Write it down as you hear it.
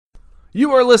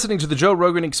You are listening to the Joe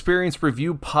Rogan Experience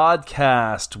Review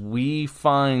Podcast. We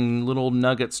find little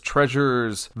nuggets,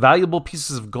 treasures, valuable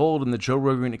pieces of gold in the Joe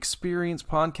Rogan Experience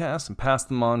Podcast and pass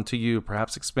them on to you,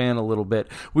 perhaps expand a little bit.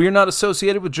 We are not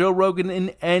associated with Joe Rogan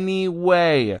in any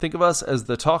way. Think of us as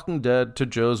the Talking Dead to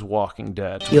Joe's Walking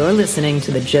Dead. You're listening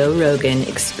to the Joe Rogan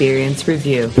Experience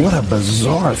Review. What a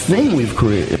bizarre thing we've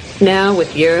created. Now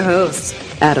with your hosts,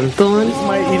 Adam Thorne. This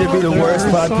might either be the worst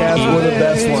podcast or the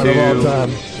best one of all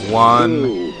time.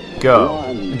 One, go.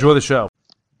 Enjoy the show.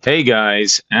 Hey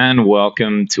guys, and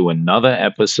welcome to another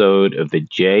episode of the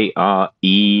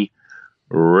JRE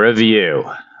Review.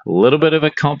 A little bit of a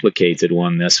complicated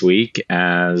one this week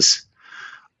as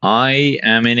I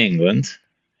am in England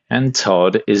and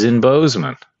Todd is in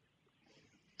Bozeman.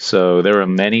 So there are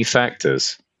many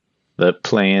factors that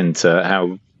play into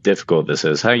how difficult this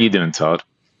is. How are you doing, Todd?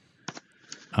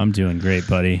 I'm doing great,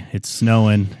 buddy. It's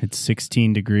snowing. It's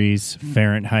 16 degrees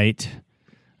Fahrenheit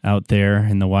out there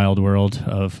in the wild world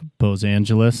of Los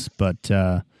Angeles. But,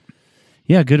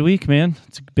 yeah, good week, man.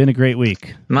 It's been a great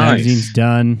week. Nice. Magazine's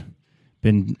done.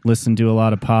 Been listening to a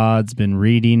lot of pods. Been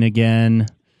reading again.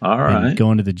 All right. Been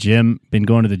going to the gym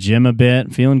a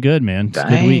bit. Feeling good, man. It's a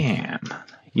good week. Damn.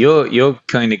 You're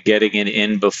kind of getting it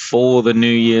in before the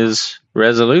New Year's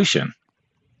resolution.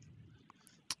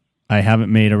 I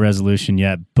haven't made a resolution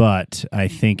yet, but I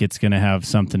think it's going to have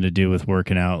something to do with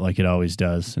working out like it always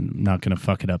does, and I'm not going to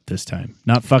fuck it up this time.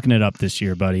 Not fucking it up this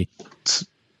year, buddy.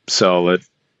 Solid.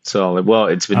 Well,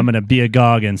 it's been... I'm going to be a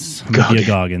Goggins. I'm going to be a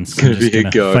Goggins. I'm just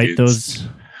going to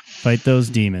fight those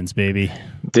demons, baby.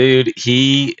 Dude,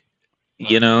 he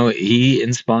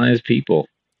inspires people.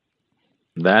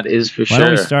 That is for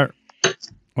sure.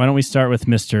 Why don't we start with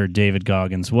Mr. David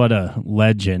Goggins? What a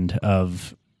legend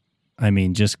of...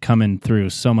 just coming through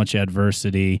so much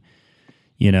adversity.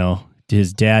 You know,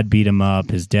 his dad beat him up.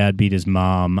 His dad beat his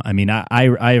mom.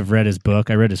 I have read his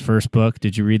book. I read his first book.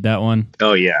 Did you read that one?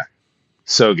 Oh, yeah.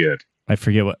 So good. I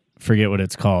forget what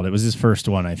it's called. It was his first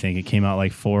one, I think. It came out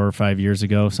like 4 or 5 years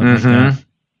ago, something like that.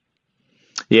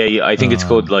 Yeah, I think it's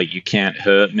called, like, You Can't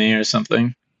Hurt Me or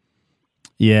something.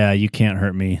 Yeah, You Can't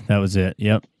Hurt Me. That was it.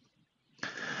 Yep.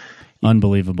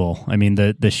 Unbelievable.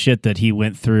 The shit that he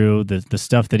went through, the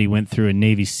stuff that he went through in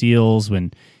Navy SEALs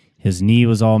when his knee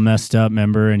was all messed up,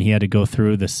 remember? And he had to go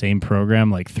through the same program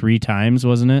like 3 times,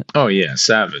 wasn't it? Oh, yeah,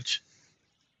 savage.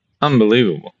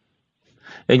 Unbelievable.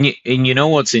 And you know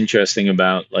what's interesting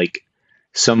about, like,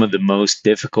 some of the most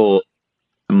difficult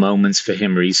moments for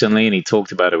him recently, and he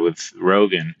talked about it with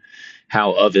Rogan,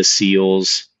 how other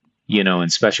SEALs...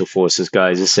 and Special Forces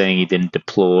guys are saying he didn't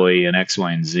deploy and X, Y,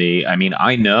 and Z.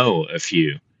 I know a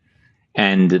few,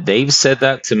 and they've said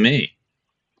that to me.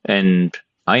 And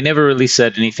I never really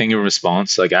said anything in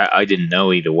response. Like, I didn't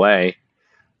know either way.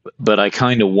 But I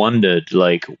kind of wondered,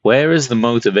 like, where is the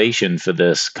motivation for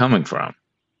this coming from?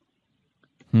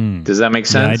 Does that make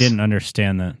sense? Yeah, I didn't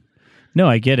understand that. No,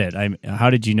 I get it. How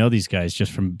did you know these guys?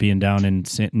 Just from being down in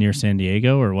near San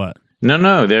Diego or what?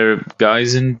 No, they're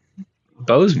guys in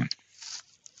Bozeman.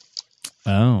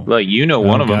 Oh, like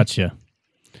one of them. Gotcha.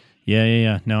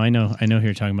 Yeah. No, I know who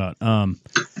you're talking about.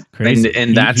 Crazy.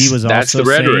 And that's the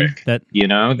rhetoric that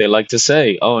they like to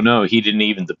say. Oh no, he didn't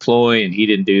even deploy, and he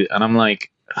didn't do. And I'm like,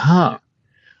 I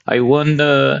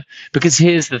wonder, because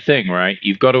here's the thing, right?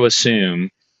 You've got to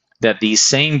assume that these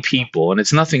same people, and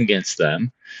it's nothing against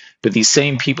them, but these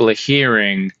same people are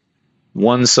hearing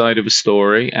one side of a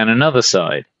story and another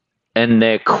side, and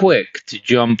they're quick to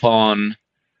jump on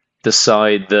the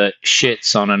side that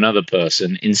shits on another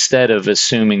person instead of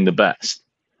assuming the best.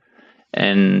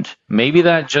 And maybe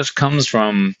that just comes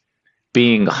from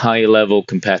being high-level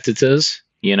competitors.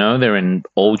 They're in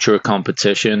ultra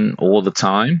competition all the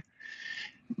time.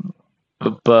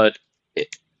 But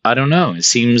I don't know. It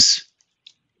seems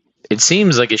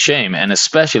like a shame, and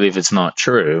especially if it's not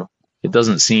true, it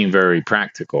doesn't seem very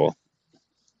practical.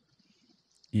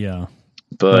 Yeah.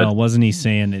 But wasn't he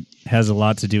saying it has a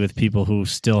lot to do with people who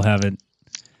still haven't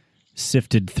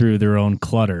sifted through their own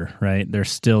clutter, right? They're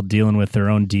still dealing with their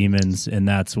own demons, and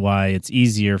that's why it's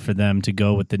easier for them to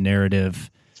go with the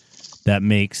narrative that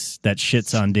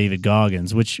shits on David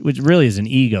Goggins, which really is an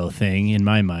ego thing in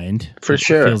my mind. For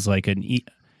sure. It feels like an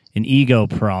ego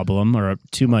problem or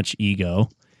too much ego.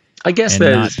 I guess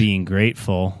and not being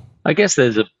grateful. I guess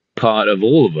there's a part of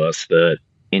all of us that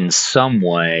in some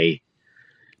way,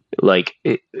 like,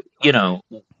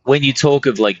 when you talk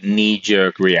of like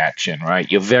knee-jerk reaction, right?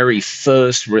 Your very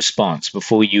first response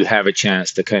before you have a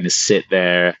chance to kind of sit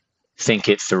there, think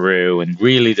it through, and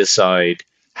really decide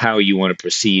how you want to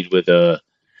proceed with a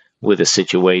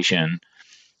situation.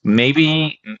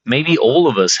 Maybe all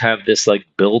of us have this like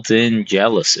built-in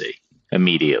jealousy,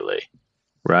 immediately,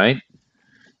 right?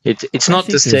 It's I not think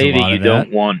to there's a say that lot you of don't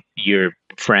that. want your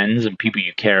friends and people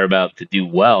you care about to do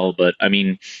well, but I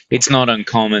mean, it's not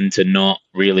uncommon to not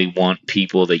really want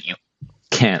people that you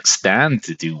can't stand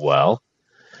to do well.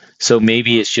 So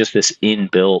maybe it's just this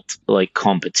inbuilt like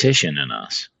competition in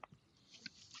us.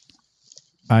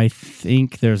 I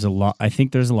think there's a lot. I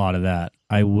think there's a lot of that.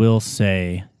 I will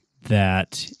say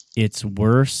that it's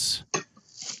worse.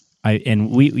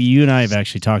 You and I have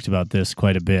actually talked about this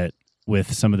quite a bit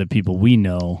with some of the people we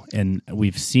know, and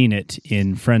we've seen it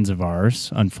in friends of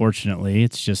ours. Unfortunately,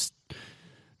 it's just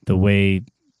the way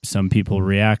some people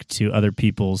react to other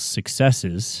people's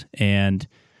successes. And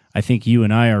I think you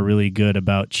and I are really good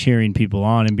about cheering people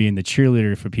on and being the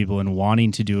cheerleader for people and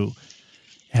wanting to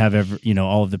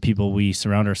all of the people we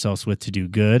surround ourselves with to do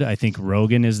good. I think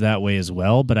Rogan is that way as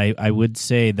well. But I would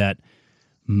say that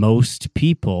most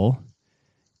people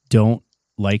don't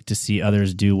like to see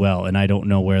others do well, and I don't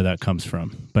know where that comes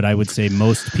from. But I would say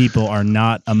most people are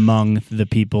not among the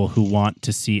people who want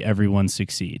to see everyone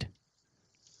succeed.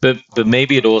 But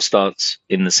maybe it all starts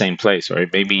in the same place, right?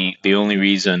 Maybe the only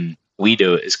reason we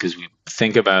do it is because we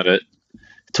think about it,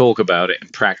 talk about it,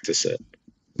 and practice it.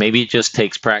 Maybe it just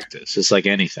takes practice. It's like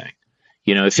anything.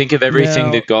 Think of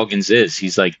everything that Goggins is.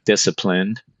 He's like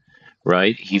disciplined,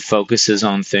 right? He focuses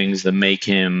on things that make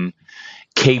him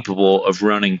capable of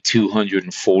running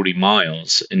 240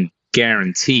 miles, and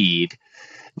guaranteed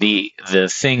the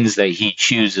things that he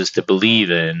chooses to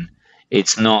believe in,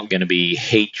 it's not going to be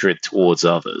hatred towards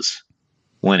others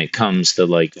when it comes to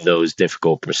like those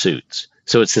difficult pursuits.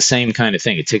 So it's the same kind of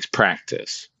thing. It takes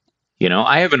practice.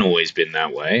 I haven't always been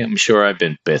that way. I'm sure I've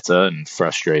been bitter and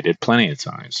frustrated plenty of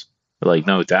times, like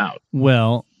no doubt.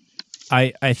 Well,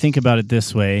 I think about it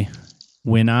this way.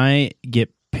 When I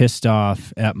get pissed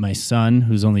off at my son,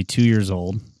 who's only 2 years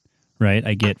old, right?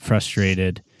 I get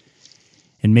frustrated,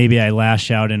 and maybe I lash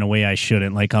out in a way I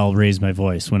shouldn't, like I'll raise my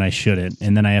voice when I shouldn't,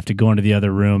 and then I have to go into the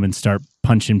other room and start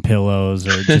punching pillows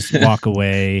or just walk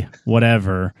away,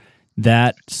 whatever.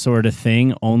 That sort of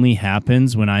thing only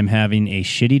happens when I'm having a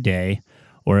shitty day,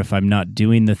 or if I'm not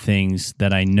doing the things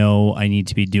that I know I need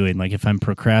to be doing. Like if I'm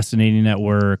procrastinating at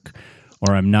work,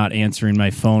 or I'm not answering my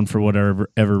phone for whatever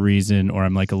reason, or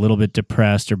I'm like a little bit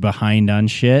depressed or behind on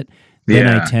shit, then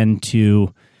I tend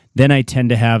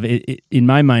to have it, in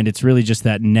my mind, it's really just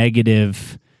that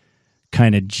negative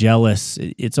kind of jealous.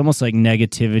 It's almost like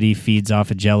negativity feeds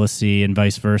off of jealousy and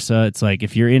vice versa. It's like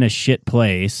if you're in a shit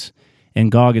place, and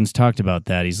Goggins talked about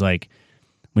that. He's like,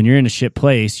 when you're in a shit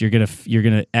place, you're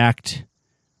gonna act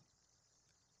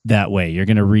that way. You're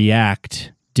gonna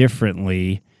react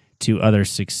differently to other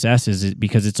successes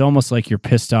because it's almost like you're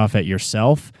pissed off at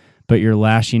yourself, but you're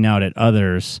lashing out at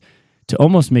others to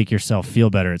almost make yourself feel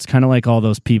better. It's kind of like all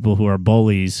those people who are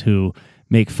bullies who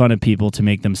make fun of people to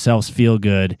make themselves feel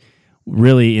good,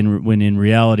 really when in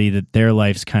reality that their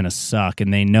lives kind of suck,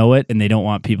 and they know it, and they don't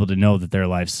want people to know that their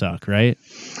lives suck, right?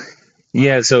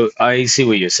 Yeah, so I see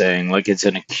what you're saying. Like it's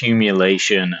an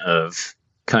accumulation of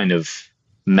kind of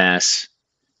mess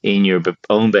in your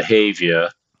own behavior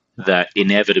that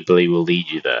inevitably will lead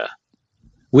you there.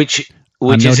 Which I'm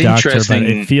no is doctor, interesting.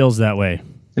 But it feels that way.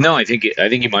 No, I think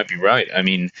you might be right. I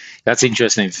mean, that's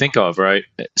interesting to think of, right?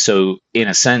 So in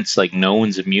a sense, like no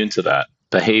one's immune to that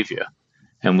behavior,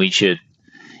 and we should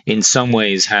in some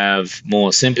ways have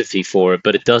more sympathy for it,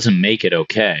 but it doesn't make it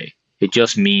okay. It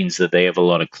just means that they have a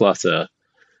lot of clutter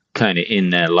kind of in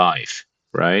their life,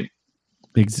 right?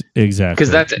 Exactly.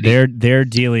 Because they're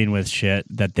dealing with shit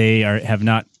that they have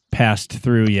not passed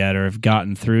through yet or have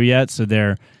gotten through yet. So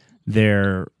they're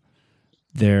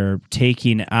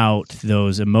taking out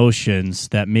those emotions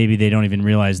that maybe they don't even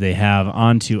realize they have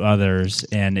onto others,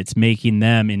 and it's making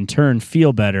them in turn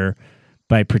feel better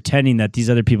by pretending that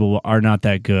these other people are not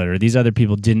that good, or these other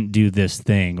people didn't do this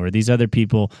thing, or these other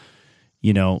people,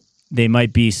 they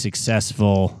might be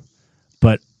successful,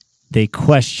 but they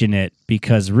question it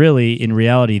because really, in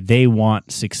reality, they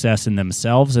want success in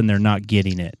themselves and they're not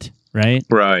getting it, right?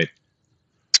 Right.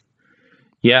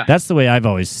 Yeah. That's the way I've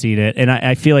always seen it. And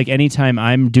I feel like anytime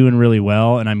I'm doing really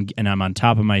well and I'm on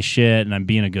top of my shit and I'm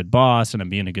being a good boss and I'm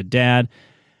being a good dad,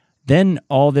 then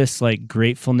all this like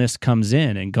gratefulness comes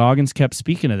in. And Goggins kept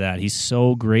speaking of that. He's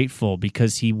so grateful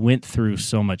because he went through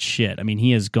so much shit. I mean,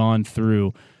 he has gone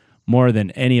through more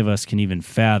than any of us can even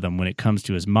fathom when it comes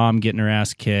to his mom getting her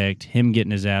ass kicked, him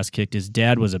getting his ass kicked. His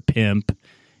dad was a pimp.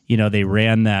 They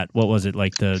ran that, what was it,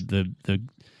 like the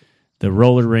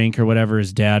roller rink or whatever.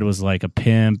 His dad was like a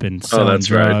pimp and selling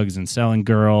drugs and selling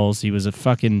girls. He was a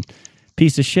fucking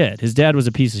piece of shit. His dad was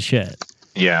a piece of shit.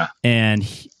 Yeah. And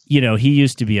he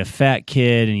used to be a fat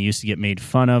kid and he used to get made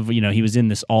fun of. He was in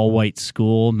this all-white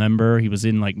school, remember? He was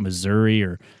in, like, Missouri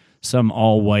or some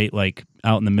all-white, like,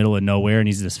 out in the middle of nowhere, and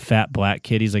he's this fat black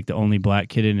kid. He's, like, the only black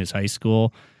kid in his high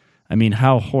school. I mean,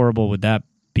 how horrible would that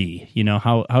be?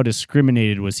 How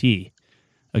discriminated was he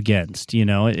against?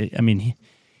 I mean,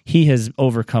 he has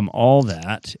overcome all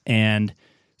that, and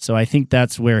so I think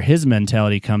that's where his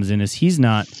mentality comes in, is he's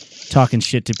not talking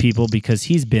shit to people because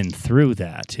he's been through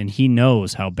that, and he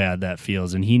knows how bad that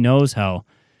feels, and he knows how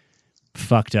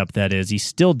fucked up that is. He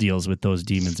still deals with those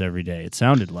demons every day, it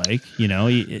sounded like.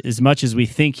 As much as we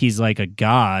think he's like a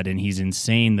god and he's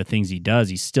insane, the things he does,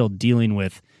 he's still dealing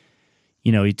with,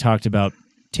 he talked about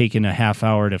taking a half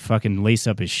hour to fucking lace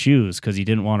up his shoes because he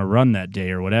didn't want to run that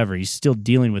day or whatever. He's still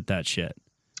dealing with that shit.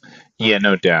 Yeah,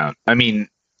 no doubt. I mean,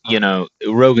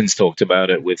 Rogan's talked about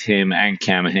it with him and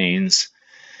Cam Hanes.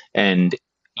 And,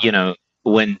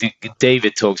 when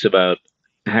David talks about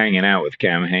hanging out with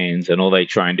Cam Hanes and all they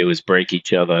try and do is break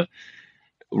each other,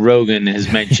 Rogan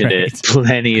has mentioned Right. it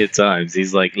plenty of times.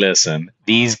 He's like, listen,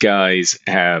 these guys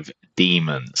have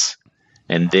demons,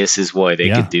 and this is why they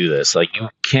could do this. Like, you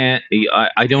can't,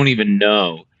 I don't even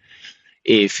know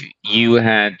if you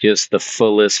had just the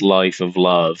fullest life of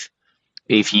love,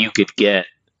 if you could get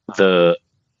the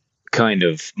kind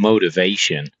of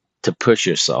motivation to push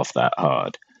yourself that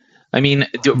hard. I mean,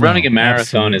 running a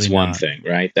marathon is one thing,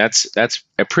 right? That's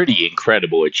a pretty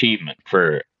incredible achievement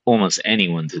for almost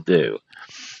anyone to do.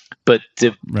 But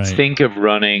to think of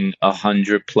running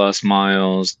 100+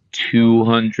 miles,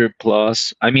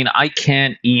 200+, I mean, I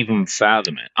can't even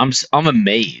fathom it. I'm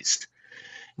amazed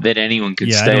that anyone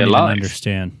could stay I don't alive. Even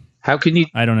understand. How can you?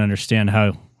 I don't understand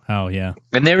how. Yeah.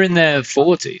 And they're in their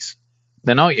 40s.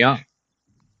 They're not young.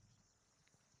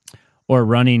 Or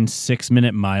running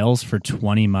 6-minute miles for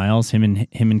 20 miles. Him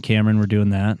and Cameron were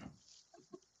doing that.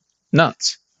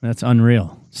 Nuts. That's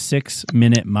unreal.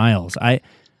 6-minute miles. I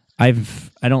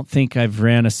don't think I've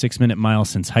ran a 6-minute mile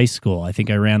since high school. I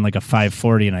think I ran like a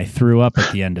 5:40 and I threw up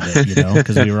at the end of it,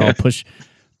 because we were all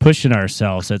pushing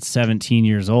ourselves at 17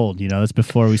 years old. That's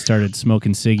before we started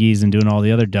smoking ciggies and doing all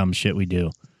the other dumb shit we do.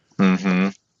 Mm-hmm.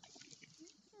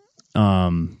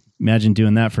 Imagine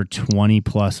doing that for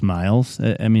 20+ miles.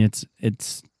 I mean,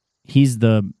 he's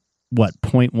the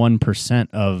 0.1%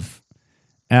 of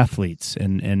athletes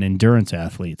and endurance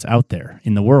athletes out there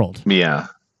in the world. Yeah.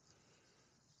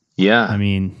 I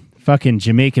mean, fucking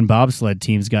Jamaican bobsled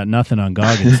team's got nothing on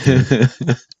Goggins, dude.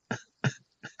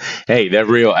 Hey, they're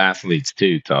real athletes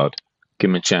too, Todd. Give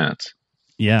them a chance.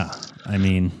 Yeah. I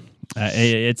mean,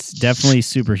 it's definitely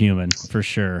superhuman for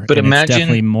sure. But imagine, it's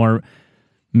definitely more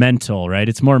mental, right?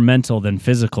 It's more mental than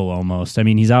physical almost. I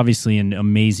mean, he's obviously in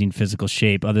amazing physical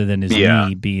shape other than his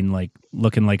knee being like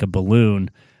looking like a balloon,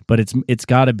 but it's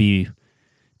got to be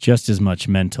just as much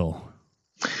mental.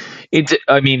 It's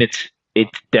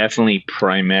definitely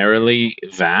primarily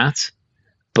that,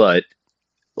 but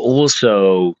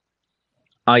also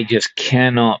I just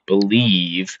cannot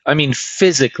believe, I mean,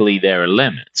 physically there are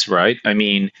limits, right? I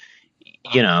mean,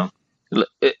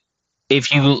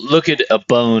 if you look at a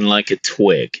bone like a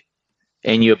twig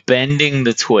and you're bending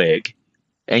the twig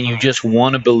and you just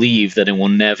want to believe that it will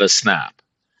never snap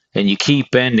and you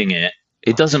keep bending it,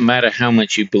 it doesn't matter how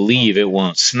much you believe it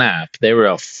won't snap. There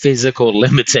are physical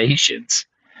limitations.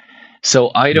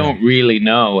 So I don't really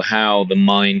know how the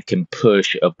mind can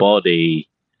push a body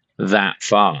that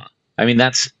far. I mean,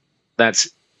 that's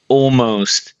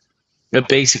almost, it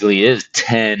basically is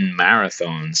 10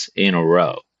 marathons in a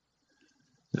row.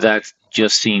 That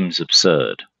just seems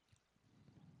absurd.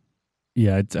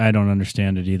 Yeah, I don't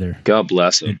understand it either. God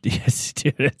bless him. Yes,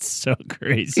 dude, it's so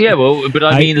crazy. Yeah, well, but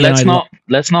I mean,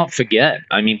 let's not forget.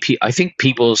 I mean, I think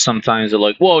people sometimes are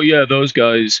like, "Well, yeah, those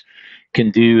guys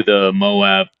can do the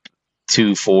Moab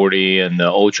 240 and the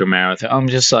ultra marathon." I'm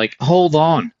just like, hold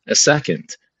on a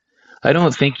second. I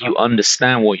don't think you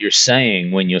understand what you're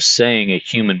saying when you're saying a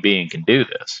human being can do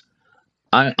this.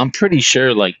 I'm pretty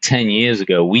sure like 10 years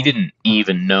ago, we didn't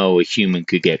even know a human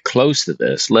could get close to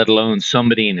this, let alone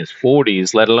somebody in his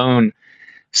 40s, let alone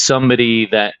somebody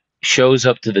that shows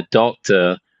up to the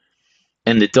doctor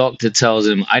and the doctor tells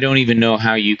him, I don't even know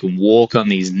how you can walk on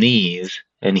these knees.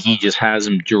 And he just has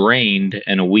him drained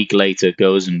and a week later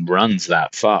goes and runs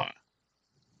that far.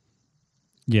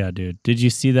 Yeah, dude. Did you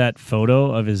see that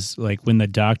photo of his, like when the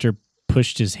doctor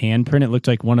pushed his handprint? It looked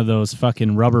like one of those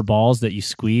fucking rubber balls that you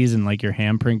squeeze and like your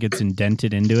handprint gets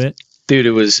indented into it. Dude,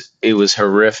 it was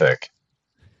horrific.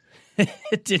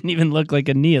 It didn't even look like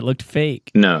a knee. It looked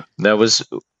fake. No, that was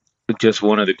just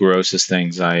one of the grossest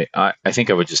things. I think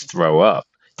I would just throw up.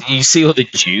 Did you see all the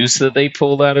juice that they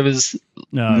pulled out of his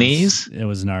knees? It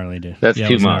was gnarly, dude. That's yeah,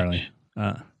 too it was much.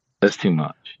 Gnarly. That's too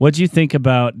much. What do you think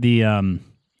about the?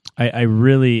 I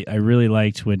really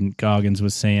liked when Goggins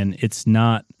was saying it's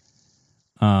not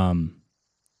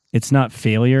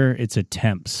failure, it's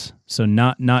attempts. So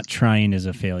not trying is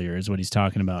a failure is what he's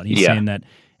talking about. He's saying that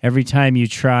every time you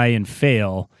try and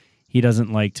fail, he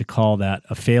doesn't like to call that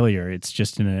a failure. It's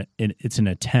just it's an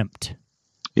attempt.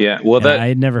 Yeah, well, I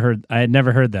had never heard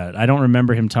that. I don't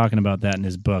remember him talking about that in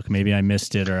his book. Maybe I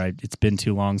missed it, or it's been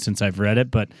too long since I've read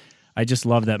it. But I just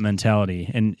love that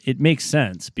mentality, and it makes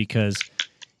sense because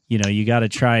you got to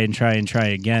try and try and try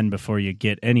again before you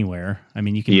get anywhere. I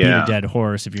mean, you can beat a dead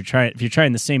horse if you're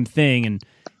trying the same thing and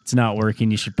it's not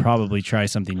working. You should probably try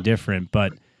something different.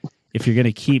 But if you're going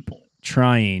to keep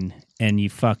trying and you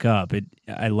fuck up,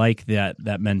 I like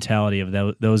that mentality of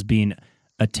those being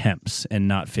attempts and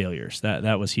not failures.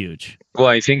 That was huge. Well,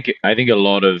 I think a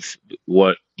lot of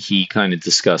what he kind of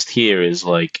discussed here is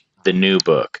like the new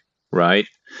book, right?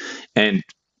 And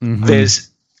there's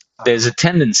a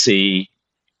tendency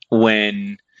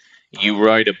when you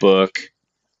write a book,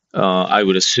 I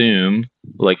would assume,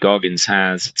 like Goggins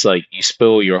has, it's like you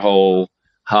spill your whole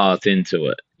heart into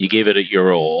it. You give it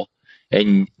your all.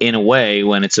 And in a way,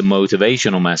 when it's a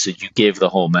motivational message, you give the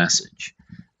whole message.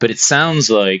 But it sounds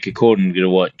like, according to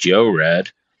what Joe read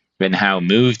and how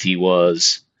moved he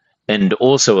was, and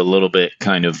also a little bit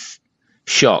kind of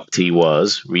shocked he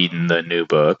was reading the new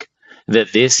book,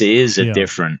 that this is a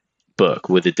different book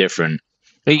with a different,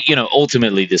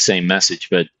 ultimately the same message,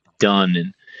 but done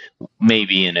in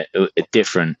maybe in a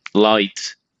different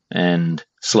light and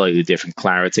slightly different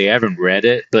clarity. I haven't read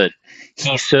it, but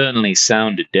he certainly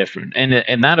sounded different.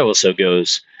 And that also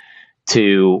goes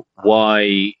to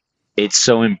why it's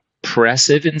so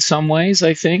impressive in some ways,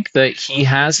 I think, that he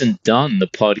hasn't done the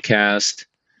podcast,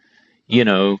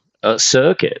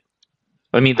 circuit.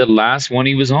 I mean, the last one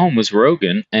he was on was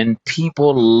Rogan, and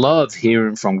people love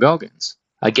hearing from Goggins.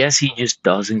 I guess he just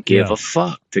doesn't give a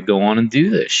fuck to go on and do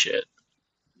this shit.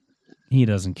 He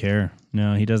doesn't care.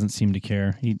 No, he doesn't seem to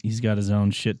care. He's got his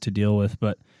own shit to deal with.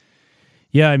 But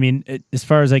yeah, I mean, as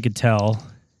far as I could tell,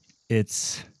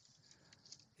 it's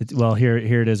well, here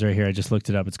it is right here. I just looked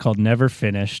it up. It's called Never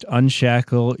Finished,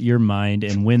 Unshackle Your Mind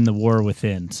and Win the War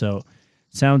Within. So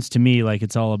it sounds to me like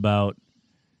it's all about,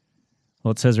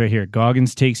 well, it says right here,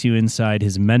 Goggins takes you inside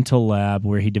his mental lab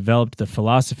where he developed the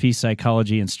philosophy,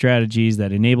 psychology, and strategies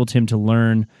that enabled him to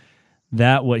learn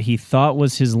that what he thought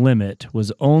was his limit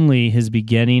was only his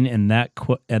beginning, and that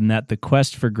the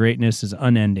quest for greatness is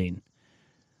unending.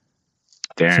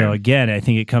 Damn. So again, I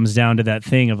think it comes down to that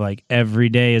thing of like every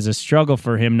day is a struggle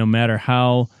for him, no matter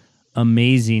how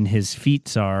amazing his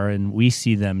feats are, and we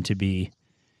see them to be.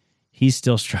 He's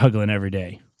still struggling every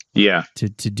day. Yeah. To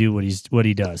do what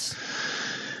he does.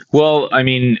 Well, I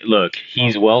mean, look,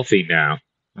 he's wealthy now,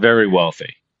 very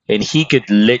wealthy. And he could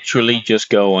literally just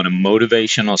go on a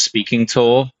motivational speaking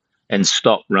tour and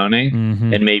stop running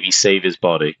and maybe save his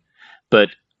body. But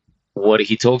what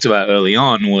he talked about early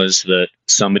on was that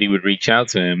somebody would reach out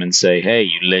to him and say, hey,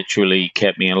 you literally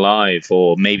kept me alive.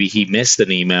 Or maybe he missed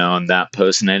an email and that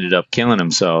person ended up killing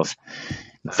himself.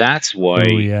 That's why.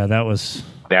 Oh, yeah, that was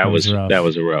rough. That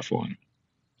was a rough one.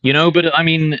 But I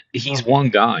mean, he's one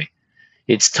guy.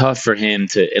 It's tough for him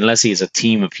to, unless he has a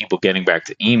team of people getting back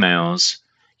to emails.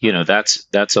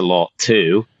 That's a lot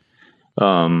too.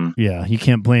 Yeah, you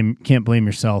can't blame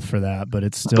yourself for that, but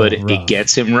it's still. But rough. It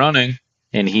gets him running,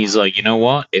 and he's like, you know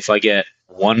what? If I get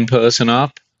one person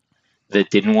up that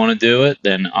didn't want to do it,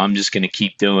 then I'm just going to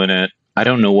keep doing it. I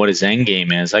don't know what his end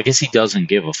game is. I guess he doesn't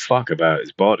give a fuck about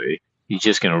his body. He's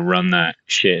just going to run that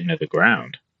shit into the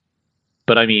ground.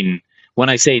 But I mean, when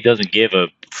I say he doesn't give a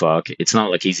fuck, it's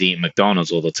not like he's eating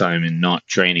McDonald's all the time and not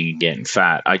training and getting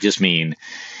fat. I just mean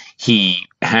he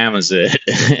hammers it,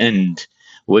 and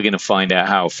we're going to find out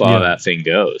how far that thing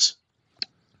goes.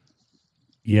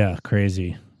 Yeah,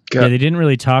 crazy. Yeah, they didn't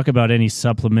really talk about any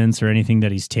supplements or anything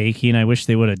that he's taking. I wish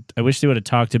they would have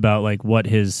talked about like what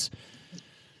his.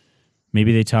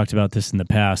 Maybe they talked about this in the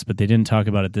past, but they didn't talk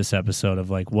about it this episode of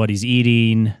like what he's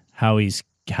eating, how he's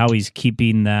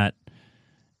keeping that,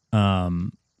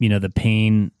 the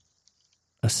pain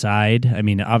aside. I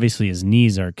mean, obviously his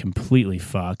knees are completely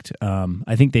fucked.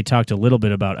 I think they talked a little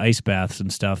bit about ice baths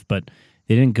and stuff, but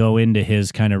they didn't go into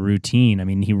his kind of routine. I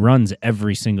mean, he runs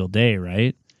every single day,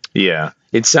 right? Yeah.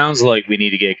 It sounds like we need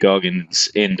to get Goggins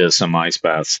into some ice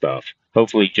bath stuff.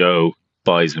 Hopefully Joe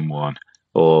buys him one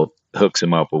or hooks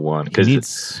him up with one. Because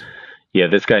this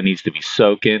guy needs to be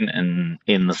soaking and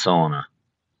in the sauna.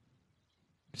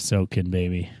 Soaking,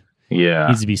 baby. Yeah.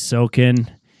 Needs to be soaking.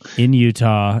 in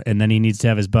Utah, and then he needs to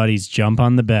have his buddies jump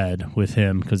on the bed with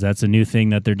him because that's a new thing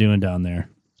that they're doing down there.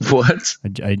 What?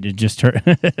 I just heard.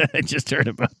 I just heard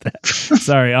about that.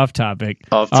 Sorry, off topic.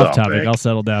 Off topic. I'll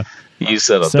settle down. You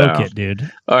settle Soak down. it,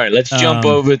 dude. All right, let's jump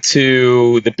over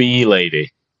to the bee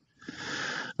lady.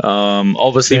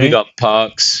 Obviously, we got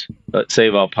parks. Let's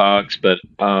save our parks, but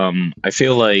I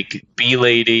feel like bee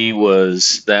lady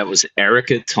was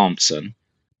Erica Thompson.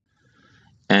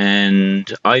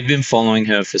 And I've been following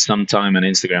her for some time on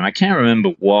Instagram. I can't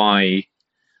remember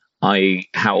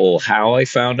how I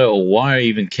found her or why I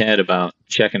even cared about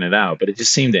checking it out, but it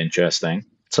just seemed interesting.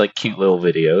 It's like cute little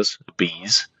videos,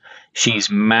 bees. She's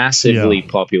massively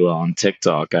popular on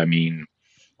TikTok. I mean,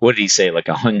 what did he say? Like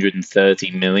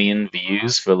 130 million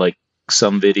views for like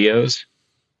some videos?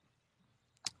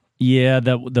 Yeah,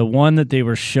 the one that they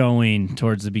were showing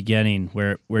towards the beginning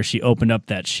where she opened up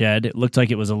that shed, it looked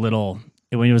like it was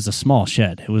it was a small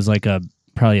shed. It was like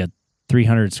probably a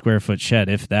 300 square foot shed,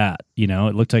 if that. You know,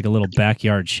 it looked like a little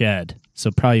backyard shed,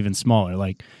 so probably even smaller,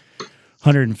 like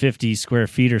 150 square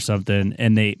feet or something.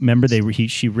 And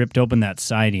she ripped open that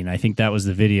siding. I think that was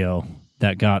the video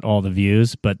that got all the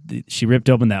views. But she ripped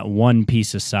open that one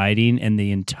piece of siding, and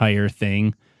the entire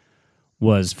thing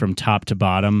was from top to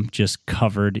bottom just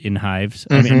covered in hives.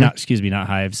 I mean, not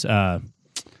hives.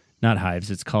 Not hives.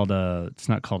 It's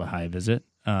not called a hive, is it?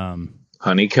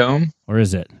 Honeycomb? Or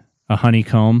is it a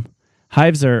honeycomb?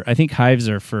 I think hives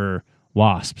are for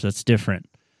wasps. That's different.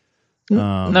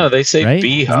 No, they say right?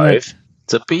 beehive.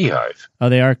 It's a beehive. Oh,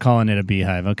 they are calling it a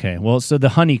beehive. Okay. Well, so the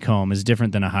honeycomb is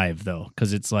different than a hive, though,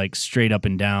 because it's like straight up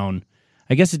and down.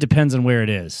 I guess it depends on where it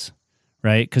is,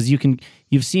 right? Because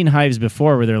you've seen hives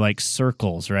before where they're like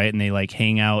circles, right? And they like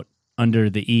hang out under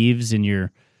the eaves in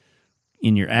your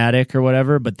attic or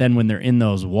whatever. But then when they're in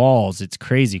those walls, it's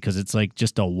crazy because it's like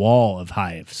just a wall of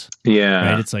hives.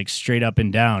 Yeah. Right? It's like straight up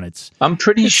and down. I'm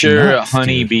pretty sure nuts,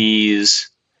 honeybees,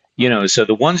 so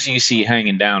the ones you see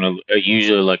hanging down are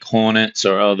usually like hornets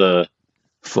or other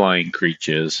flying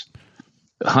creatures.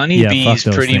 Honeybees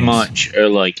pretty much are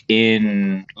like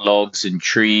in logs and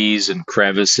trees and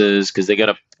crevices because they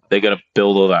gotta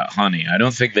build all that honey. I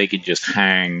don't think they can just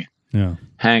hang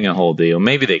a whole deal.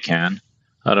 Maybe they can.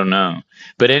 I don't know.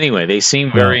 But anyway, they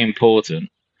seem very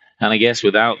important. And I guess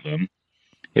without them,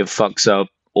 it fucks up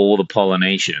all the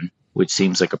pollination, which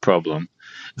seems like a problem.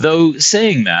 Though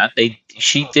saying that,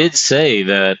 she did say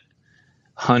that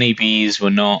honeybees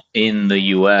were not in the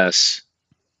U.S.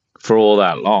 for all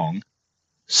that long.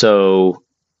 So,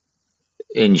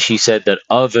 and she said that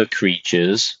other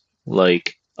creatures,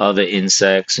 like other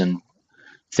insects and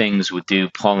things, would do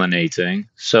pollinating.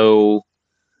 So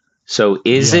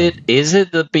is it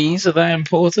the bees are that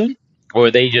important, or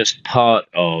are they just part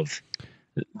of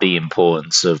the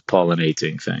importance of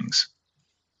pollinating things?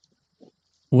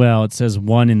 Well, it says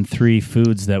 1 in 3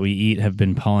 foods that we eat have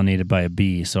been pollinated by a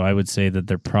bee, so I would say that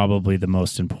they're probably the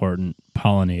most important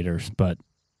pollinators, but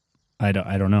I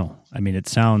don't know. I mean, it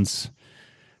sounds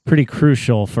pretty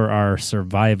crucial for our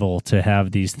survival to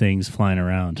have these things flying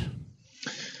around.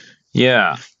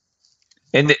 Yeah.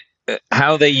 And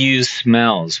how they use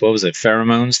smells. What was it?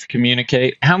 Pheromones to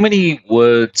communicate? How many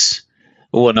words,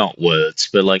 well, not words,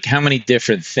 but like how many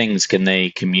different things can they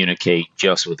communicate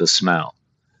just with a smell?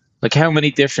 Like how many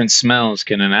different smells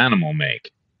can an animal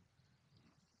make?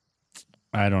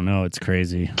 I don't know. It's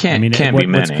crazy. Can't be many.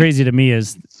 What's crazy to me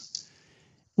is,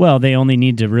 well, they only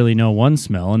need to really know one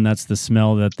smell, and that's the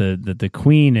smell that the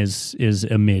queen is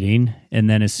emitting. And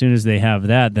then as soon as they have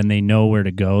that, then they know where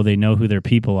to go. They know who their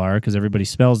people are because everybody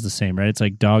smells the same, right? It's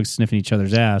like dogs sniffing each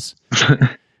other's ass.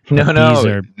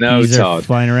 No, bees Todd. are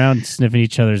flying around sniffing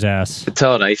each other's ass.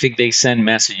 Todd, I think they send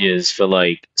messages for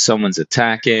like someone's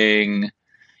attacking.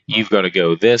 You've got to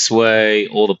go this way.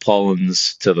 All the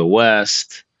pollen's to the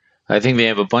west. I think they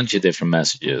have a bunch of different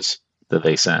messages that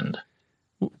they send.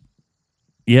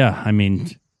 Yeah, I mean,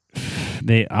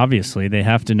 they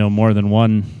have to know more than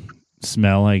one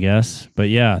smell, I guess. But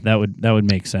yeah, that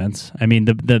would make sense. I mean,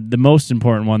 the most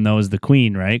important one though is the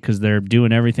queen, right? Because they're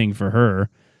doing everything for her.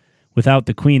 Without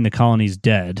the queen, the colony's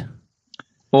dead.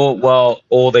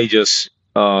 Or they just,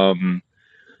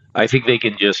 I think they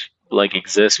can just like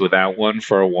exist without one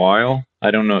for a while.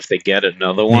 I don't know if they get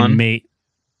another one.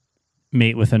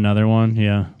 Mate with another one,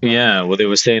 yeah. Yeah, well, they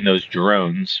were saying those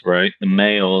drones, right? The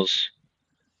males.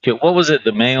 What was it?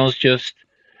 The males just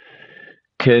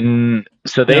can,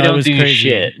 so they don't do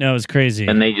shit. No, it was crazy.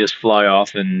 And they just fly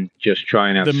off and just try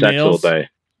and have sex all day.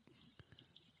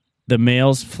 The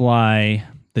males fly,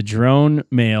 the drone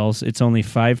males, it's only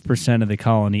 5% of the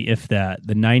colony, if that.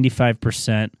 The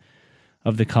 95%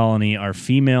 of the colony are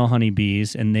female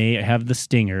honeybees, and they have the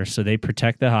stinger, so they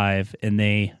protect the hive, and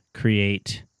they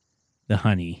create the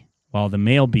honey, while the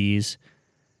male bees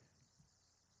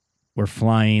were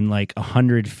flying like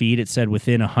 100 feet. It said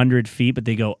within 100 feet, but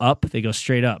they go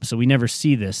straight up. So we never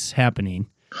see this happening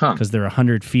because they're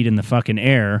 100 feet in the fucking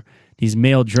air. These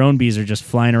male drone bees are just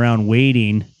flying around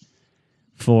waiting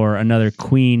for another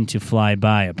queen to fly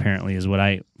by, apparently, is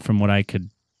from what I could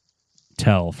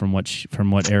tell from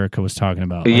what Erica was talking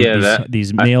about. Yeah,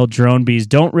 these male drone bees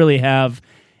don't really have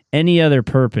any other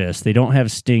purpose. They don't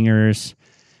have stingers.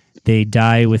 They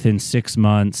die within 6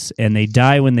 months, and they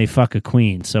die when they fuck a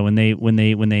queen. So when they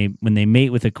mate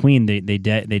with a queen, they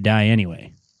die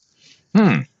anyway.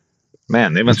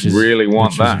 Man, they must really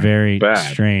want that. Which is very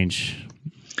bad. Strange.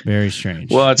 Very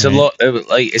strange. Well, it's right? A lot.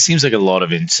 Like, it seems like a lot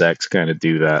of insects kind of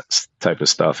do that type of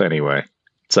stuff anyway.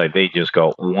 It's like they just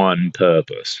got one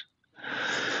purpose,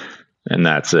 and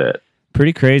that's it.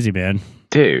 Pretty crazy, man.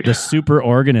 Dude. The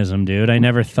superorganism, dude. I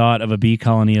never thought of a bee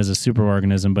colony as a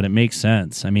superorganism, but it makes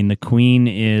sense. I mean, the queen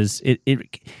is...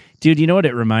 Dude, you know what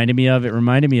it reminded me of? It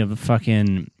reminded me of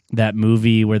that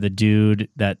movie where the dude,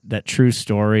 that true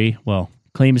story, well,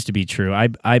 claims to be true.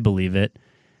 I believe it.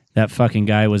 That fucking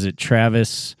guy, was it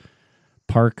Travis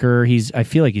Parker? I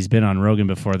feel like he's been on Rogan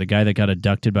before. The guy that got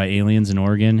abducted by aliens in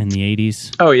Oregon in the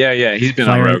 80s. Oh, yeah. He's been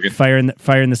on Rogan. Fire in the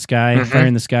Sky. Mm-hmm. Fire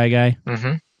in the Sky guy.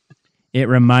 Mm-hmm. It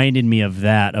reminded me of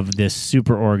this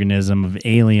superorganism of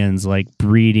aliens like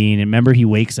breeding. And remember, he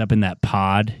wakes up in that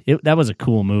pod. That was a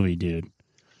cool movie, dude.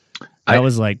 That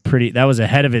was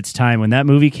ahead of its time. When that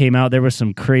movie came out, there was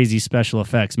some crazy special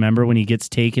effects. Remember when he gets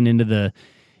taken into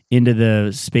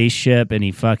the spaceship and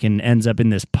he fucking ends up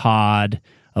in this pod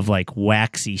of like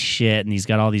waxy shit, and he's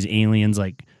got all these aliens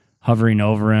like hovering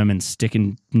over him and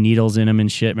sticking needles in him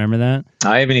and shit. Remember that?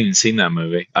 I haven't even seen that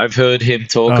movie. I've heard him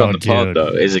talk on the pod, though.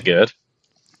 Is it good?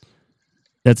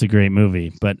 That's a great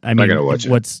movie, but I mean,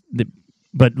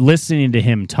 but listening to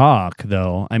him talk,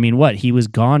 though, I mean, he was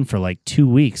gone for like 2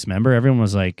 weeks. Remember, everyone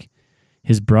was like,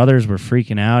 his brothers were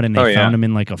freaking out, and they found him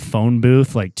in like a phone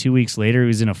booth. Like 2 weeks later, he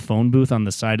was in a phone booth on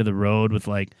the side of the road with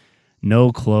like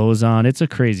no clothes on. It's a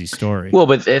crazy story. Well,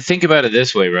 but think about it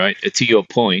this way, right? To your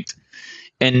point,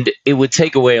 and it would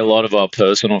take away a lot of our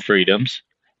personal freedoms.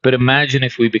 But imagine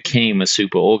if we became a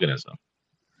superorganism.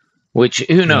 Which,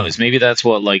 who knows? Maybe that's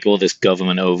what like all this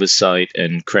government oversight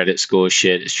and credit score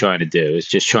shit is trying to do. It's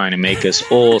just trying to make us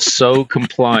all so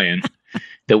compliant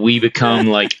that we become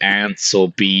like ants or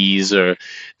bees.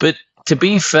 But to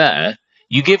be fair,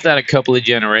 you give that a couple of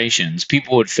generations,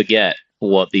 people would forget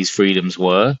what these freedoms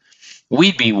were.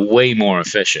 We'd be way more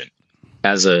efficient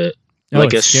as a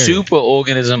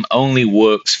superorganism only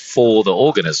works for the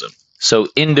organism. So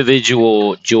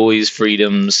individual joys,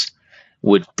 freedoms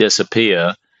would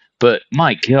disappear. But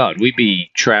my God, we'd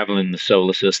be traveling the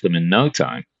solar system in no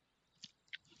time.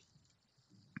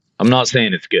 I'm not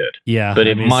saying it's good. Yeah. But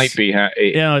it might be.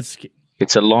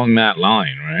 It's along that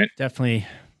line, right? Definitely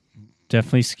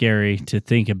scary to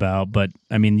think about. But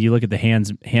I mean, you look at the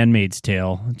Handmaid's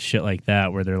Tale, shit like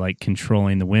that, where they're like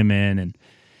controlling the women, and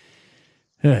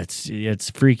it's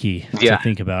freaky to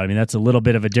think about. I mean, that's a little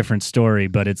bit of a different story,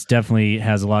 but it's definitely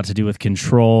has a lot to do with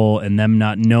control and them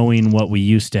not knowing what we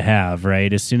used to have,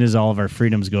 right? As soon as all of our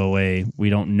freedoms go away, we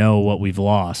don't know what we've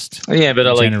lost. Yeah, but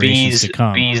like bees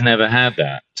never had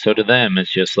that. So to them,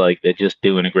 it's just like they're just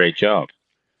doing a great job.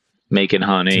 Making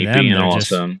honey, being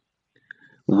awesome.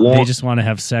 They just want to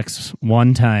have sex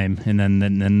one time, and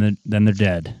then they're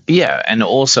dead. Yeah, and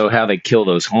also how they kill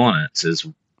those hornets is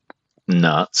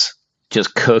nuts.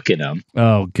 Just cooking them.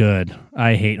 Oh, good.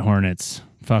 I hate hornets.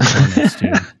 Fuck hornets,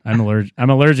 dude. I'm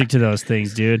allergic to those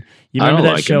things, dude. You remember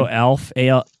that show Elf?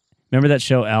 Remember that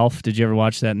show Elf? Did you ever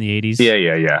watch that in the 80s?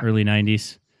 Yeah. Early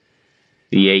 90s.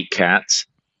 He ate cats.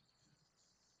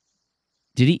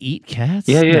 Did he eat cats?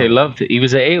 Yeah, he loved it. He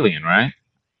was an alien, right?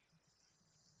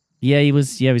 Yeah, he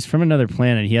was. Yeah, he's from another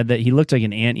planet. He looked like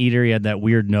an anteater. He had that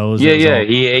weird nose. Yeah.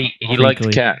 He liked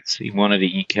cats. He wanted to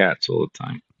eat cats all the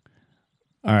time.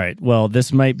 All right. Well,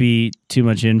 this might be too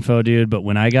much info, dude, but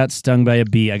when I got stung by a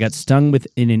bee, I got stung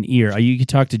in an ear. You could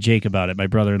talk to Jake about it, my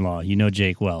brother-in-law. You know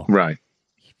Jake well. Right.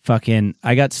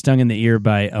 I got stung in the ear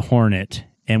by a hornet,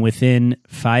 and within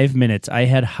 5 minutes, I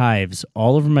had hives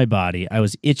all over my body. I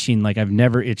was itching like I've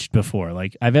never itched before.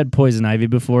 Like, I've had poison ivy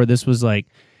before. This was like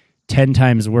 10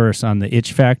 times worse on the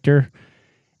itch factor,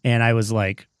 and I was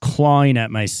like clawing at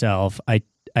myself. I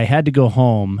had to go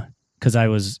home because I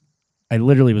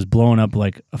literally was blown up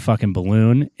like a fucking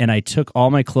balloon, and I took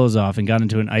all my clothes off and got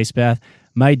into an ice bath.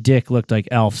 my dick looked like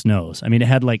Alf's nose. I mean, it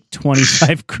had like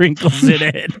 25 crinkles in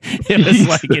it. It was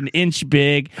like an inch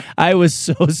big. I was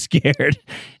so scared.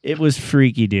 It was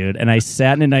freaky, dude. And I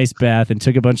sat in a nice bath and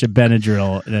took a bunch of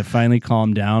Benadryl, and it finally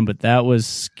calmed down. But that was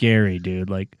scary, dude.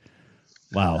 Like,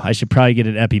 wow, I should probably get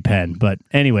an EpiPen. But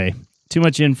anyway, too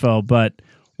much info. But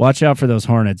watch out for those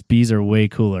hornets. Bees are way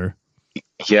cooler.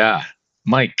 Yeah.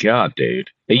 My God, dude.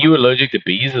 Are you allergic to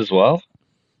bees as well?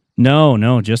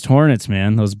 No, just hornets,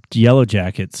 man. Those yellow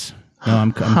jackets. No,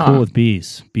 I'm cool with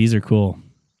bees. Bees are cool.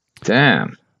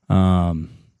 Damn.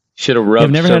 Should have rubbed.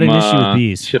 I've never had an issue with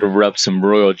bees. Should have rubbed some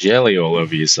royal jelly all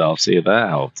over yourself. See if that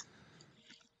helped.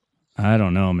 I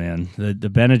don't know, man. The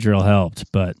Benadryl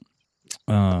helped, but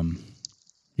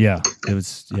yeah,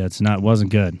 it wasn't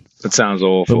good. That sounds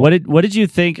awful. But what did you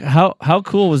think? How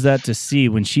cool was that to see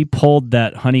when she pulled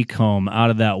that honeycomb out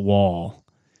of that wall?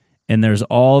 And there's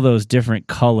all those different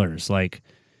colors. Like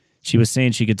she was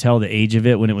saying, she could tell the age of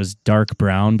it when it was dark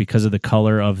brown because of the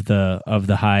color of the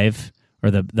hive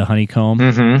or the honeycomb.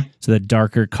 Mm-hmm. So the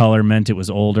darker color meant it was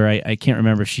older. I can't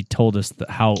remember if she told us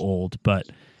how old, but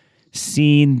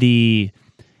seeing the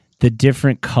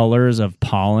different colors of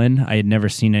pollen, I had never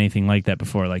seen anything like that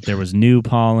before. Like there was new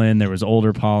pollen, there was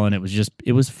older pollen. It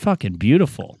was fucking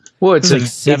beautiful. Well, it's a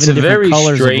very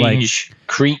strange like,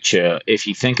 creature if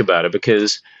you think about it,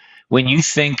 because when you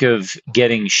think of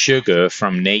getting sugar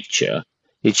from nature,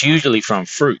 it's usually from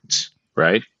fruits,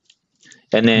 right?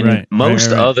 And then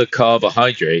most other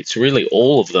carbohydrates, really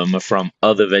all of them are from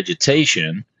other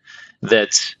vegetation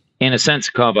that's, in a sense,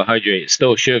 carbohydrate is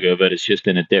still sugar, but it's just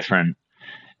in a different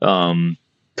kind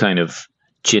of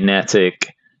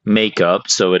genetic makeup.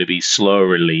 So it'd be slow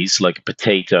release, like a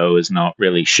potato is not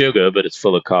really sugar, but it's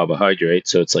full of carbohydrates,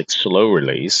 so it's like slow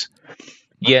release.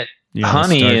 Yet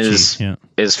honey is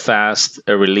fast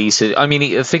a release. I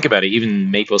mean, think about it.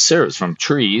 Even maple syrup is from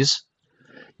trees.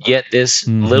 Yet this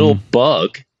little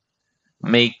bug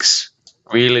makes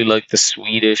really like the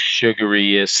sweetest,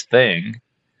 sugariest thing.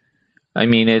 I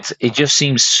mean, it just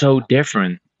seems so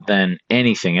different than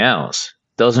anything else.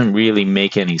 Doesn't really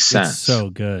make any sense. It's so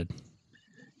good.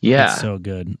 Yeah, it's so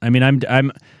good. I mean,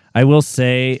 I will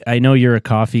say, I know you're a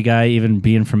coffee guy. Even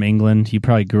being from England, you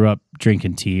probably grew up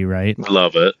drinking tea, right?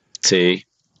 Love it. Tea.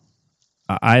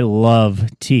 I love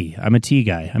tea. I'm a tea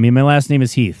guy. I mean, my last name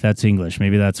is Heath. That's English.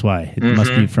 Maybe that's why. It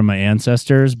must be from my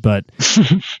ancestors. But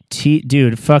tea,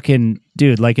 dude, like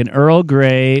an Earl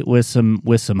Grey with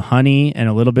some honey and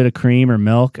a little bit of cream or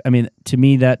milk. I mean, to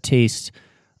me, that tastes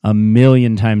a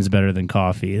million times better than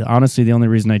coffee. Honestly, the only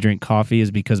reason I drink coffee is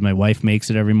because my wife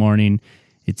makes it every morning.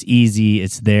 It's easy.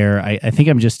 It's there. I think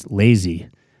I'm just lazy.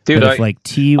 Dude, but if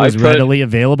tea was readily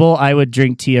available, I would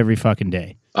drink tea every fucking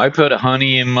day. I put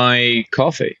honey in my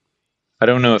coffee. I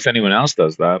don't know if anyone else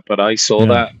does that, but I saw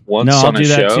that once on a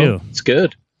show. Too. It's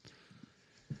good.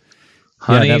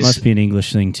 Yeah, that must be an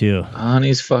English thing too.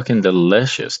 Honey's fucking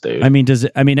delicious, dude. I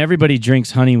mean, everybody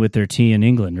drinks honey with their tea in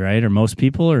England, right? Or most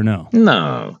people, or no?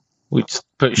 No, we just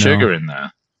put sugar in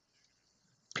there.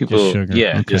 People, just sugar.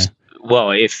 Yeah, okay.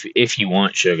 If you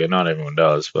want sugar, not everyone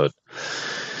does, but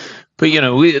you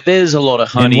know, there's a lot of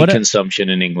honey consumption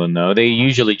in England, though. They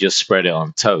usually just spread it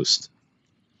on toast.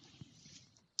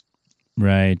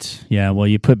 Right. Yeah. Well,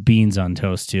 you put beans on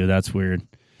toast too. That's weird.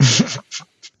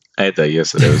 I had that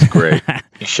yesterday. It was great.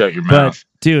 You shut your mouth.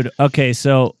 But, dude, okay,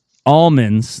 so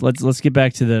almonds, let's get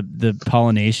back to the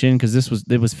pollination, because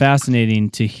it was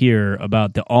fascinating to hear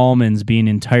about the almonds being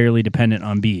entirely dependent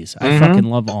on bees. I fucking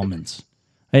love almonds.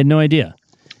 I had no idea.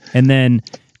 And then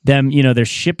they're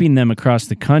shipping them across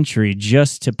the country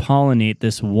just to pollinate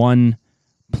this one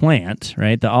plant,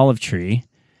 right? The olive tree.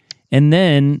 And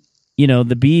then,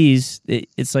 the bees,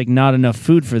 it's like not enough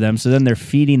food for them. So then they're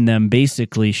feeding them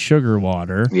basically sugar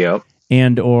water. Yep.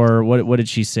 And or what did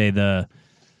she say?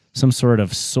 Some sort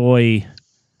of soy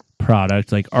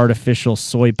product, like artificial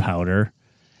soy powder.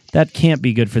 That can't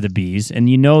be good for the bees. And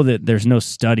that there's no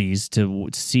studies to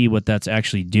see what that's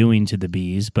actually doing to the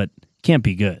bees, but can't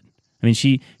be good. I mean,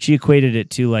 she equated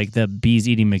it to like the bees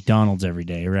eating McDonald's every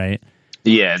day, right?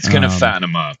 Yeah, it's gonna fatten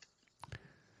them up.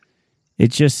 It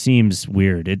just seems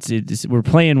weird. It's we're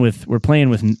playing with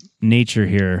nature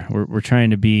here. We're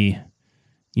trying to be,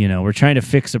 we're trying to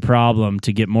fix a problem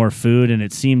to get more food, and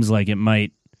it seems like it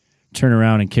might turn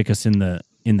around and kick us in the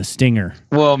stinger.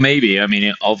 Well, maybe. I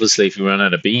mean, obviously, if we run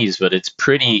out of bees, but it's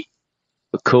pretty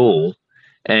cool,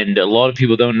 and a lot of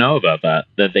people don't know about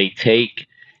that they take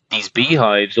these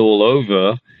beehives all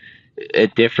over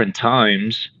at different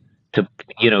times to,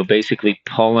 basically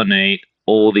pollinate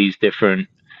all these different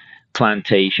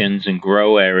plantations and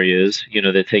grow areas.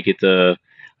 They take it to,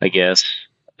 I guess,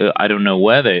 I don't know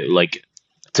where they, like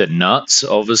to nuts,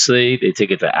 obviously. They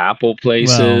take it to apple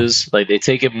places. Like, they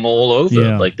take it all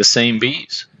over, like the same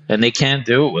bees. And they can't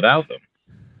do it without them.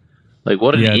 Like,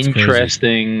 what an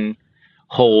interesting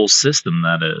whole system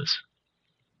that is.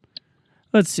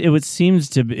 It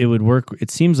seems like it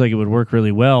would work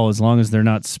really well as long as they're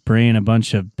not spraying a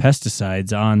bunch of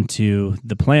pesticides onto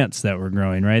the plants that we're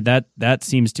growing, right? That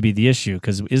seems to be the issue,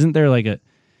 because isn't there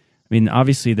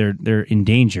obviously they're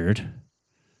endangered.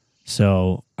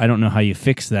 So I don't know how you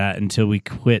fix that until we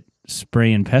quit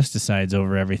spraying pesticides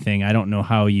over everything. I don't know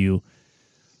how you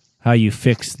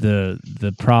fix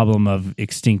the problem of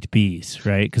extinct bees,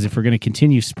 right? Because if we're going to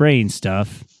continue spraying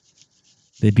stuff,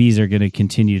 the bees are going to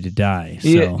continue to die.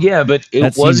 So yeah, but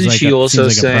wasn't she also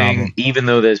saying, even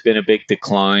though there's been a big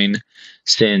decline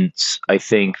since, I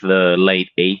think, the late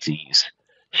 80s,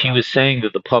 she was saying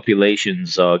that the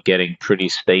populations are getting pretty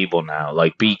stable now.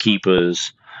 Like,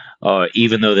 beekeepers,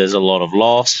 even though there's a lot of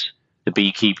loss, the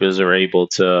beekeepers are able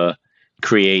to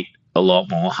create a lot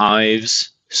more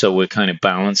hives. So we're kind of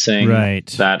balancing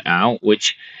that out,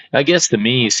 which I guess to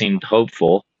me seemed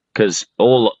hopeful, because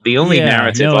the only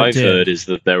narrative I've heard is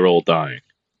that they're all dying.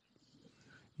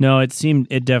 No,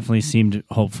 it definitely seemed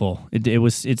hopeful.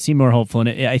 It seemed more hopeful, and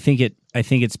I think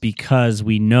it's because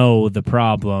we know the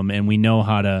problem and we know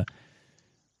how to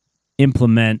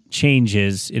implement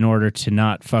changes in order to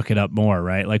not fuck it up more,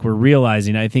 right? Like, we're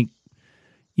realizing, I think,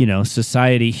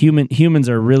 society, humans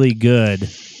are really good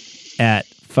at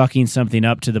fucking something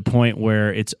up to the point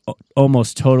where it's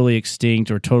almost totally extinct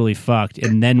or totally fucked,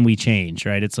 and then we change,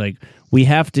 right? It's like, we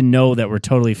have to know that we're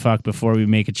totally fucked before we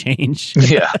make a change.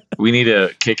 Yeah, we need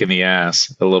a kick in the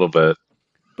ass a little bit.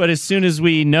 But as soon as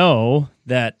we know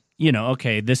that,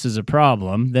 okay, this is a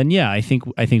problem, then yeah, I think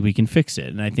we can fix it.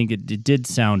 And I think it did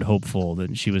sound hopeful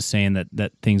that she was saying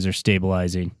that things are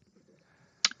stabilizing.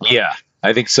 Yeah,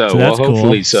 I think so. That's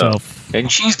hopefully cool. so. And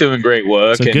she's doing great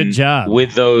work. So good job.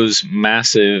 With those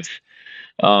massive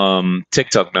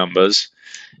TikTok numbers.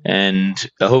 And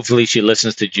hopefully she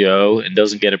listens to Joe and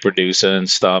doesn't get a producer and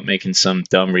start making some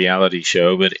dumb reality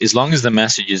show. But as long as the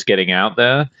message is getting out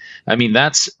there, I mean,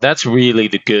 that's really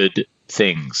the good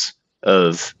things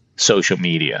of social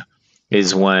media,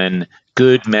 is when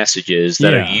good messages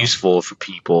that are useful for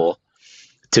people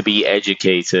to be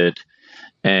educated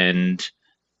and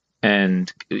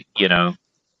kind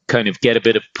of get a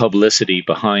bit of publicity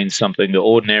behind something that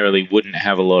ordinarily wouldn't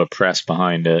have a lot of press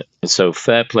behind it. So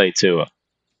fair play to her.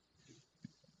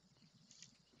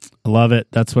 I love it.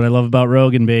 That's what I love about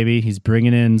Rogan, baby. He's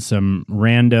bringing in some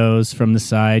randos from the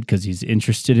side because he's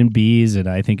interested in bees, and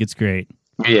I think it's great.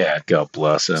 Yeah, God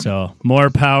bless him. So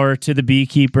more power to the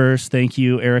beekeepers. Thank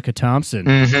you, Erica Thompson.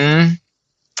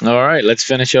 Mm-hmm. All right, let's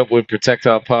finish up with Protect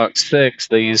Our Park 6.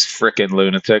 These frickin'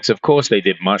 lunatics. Of course they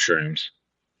did mushrooms.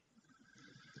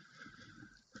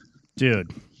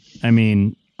 Dude, I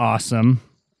mean, awesome.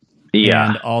 Yeah.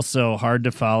 And also hard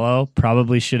to follow.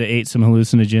 Probably should have ate some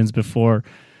hallucinogens before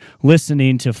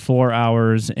listening to 4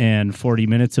 hours and 40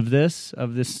 minutes of this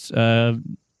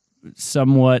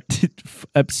somewhat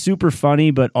super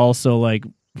funny, but also like,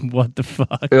 what the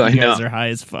fuck? You guys are high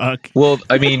as fuck. Well,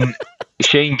 I mean,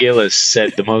 Shane Gillis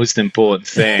said the most important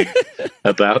thing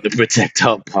about the Protect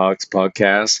Our Parks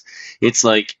podcast. It's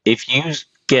like, if you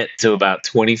get to about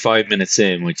 25 minutes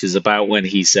in, which is about when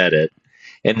he said it,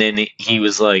 and then he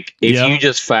was like, if you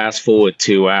just fast forward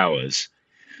 2 hours,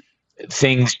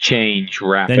 things change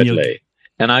rapidly.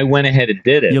 And I went ahead and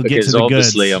did it because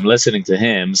obviously I'm listening to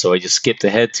him, so I just skipped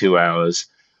ahead 2 hours.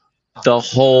 The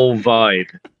whole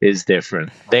vibe is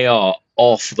different. They are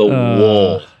off the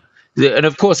wall. And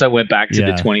of course I went back to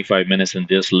the 25 minutes and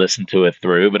just listened to it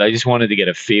through, but I just wanted to get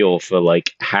a feel for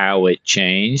like how it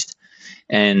changed.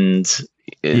 And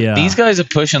these guys are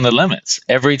pushing the limits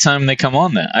every time they come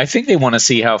on there. I think they want to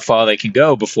see how far they can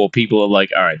go before people are like,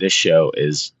 all right, this show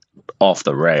is off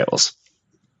the rails.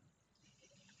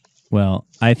 Well,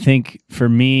 I think for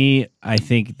me, I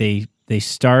think they really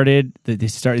started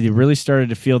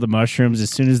to feel the mushrooms as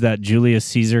soon as that Julius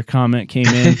Caesar comment came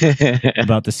in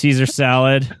about the Caesar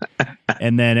salad.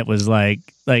 And then it was like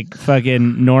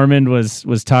fucking Norman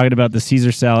was talking about the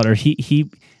Caesar salad, or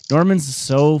Norman's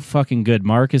so fucking good.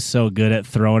 Mark is so good at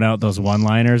throwing out those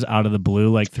one-liners out of the blue,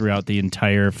 like throughout the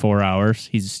entire 4 hours.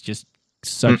 He's just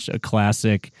such a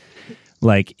classic,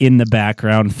 like in the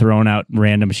background, throwing out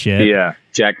random shit. Yeah,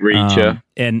 Jack Reacher.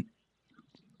 And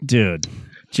dude,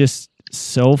 just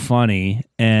so funny.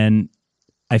 And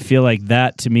I feel like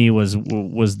that to me was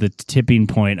the tipping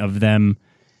point of them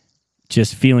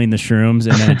just feeling the shrooms,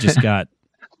 and then it just got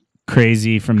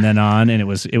crazy from then on, and it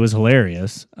was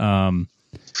hilarious.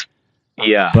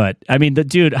 Yeah. But I mean, the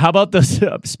dude. How about those?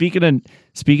 Speaking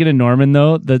of Norman,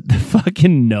 though, the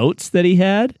fucking notes that he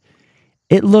had,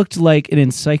 it looked like an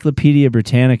Encyclopedia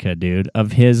Britannica, dude,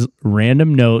 of his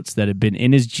random notes that had been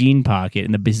in his jean pocket,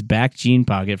 in his back jean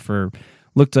pocket for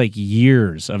looked like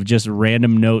years of just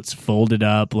random notes folded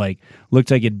up. Like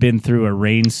looked like it'd been through a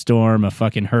rainstorm, a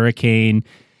fucking hurricane.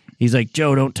 He's like,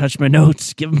 Joe, don't touch my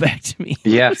notes. Give them back to me.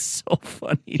 Yeah. It's so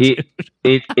funny, dude.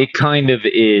 It kind of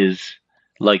is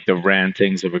like the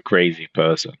rantings of a crazy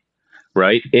person,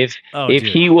 right? If Dude,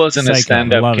 he wasn't a psycho,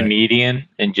 stand-up love it. comedian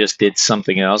and just did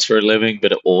something else for a living,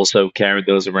 but also carried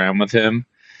those around with him,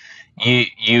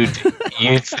 you'd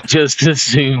just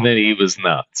assume that he was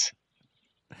nuts.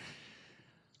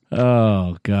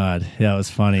 Oh God, that was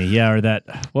funny. Yeah, or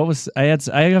that. What was I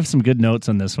have some good notes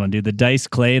on this one, dude. The Dice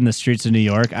Clay in the Streets of New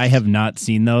York. I have not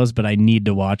seen those, but I need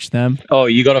to watch them. Oh,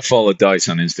 you got to follow Dice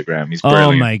on Instagram. He's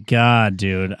brilliant. Oh my God,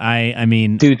 dude. I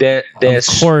mean, dude, they're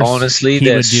honestly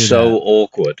they're so that.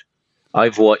 awkward.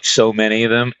 I've watched so many of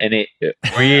them, and it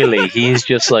really he's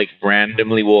just like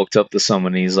randomly walked up to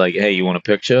someone and he's like, "Hey, you want a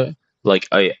picture?" Like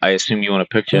I assume you want a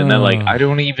picture, and they're like, "I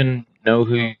don't even know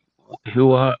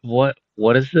who are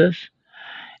what is this?"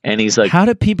 And he's like, "How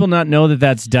do people not know that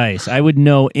that's Dice? I would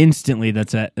know instantly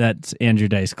that's Andrew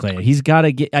Dice Clay. He's got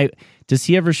to get. Does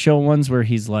he ever show ones where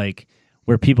he's like,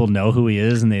 where people know who he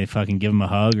is and they fucking give him a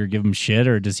hug or give him shit,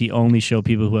 or does he only show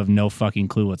people who have no fucking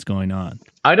clue what's going on?"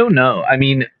 I don't know. I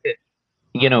mean,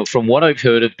 from what I've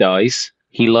heard of Dice,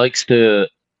 he likes to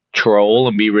troll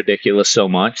and be ridiculous so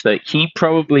much that he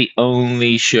probably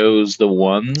only shows the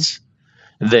ones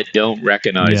that don't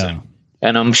recognize him.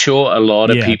 And I'm sure a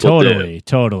lot of people do.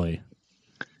 Totally.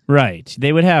 Right.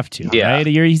 They would have to, Yeah. right?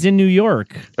 He's in New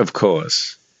York. Of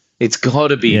course. It's got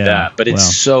to be that, but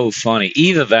it's so funny.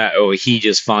 Either that or he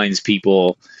just finds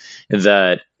people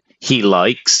that he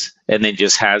likes and then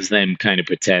just has them kind of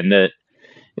pretend that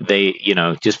they,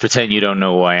 just pretend you don't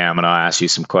know who I am and I'll ask you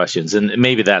some questions. And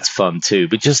maybe that's fun too.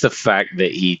 But just the fact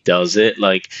that he does it,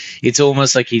 like, it's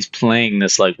almost like he's playing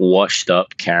this like washed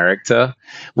up character,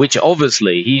 which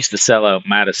obviously he used to sell out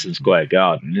Madison Square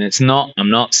Garden. And I'm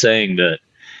not saying that,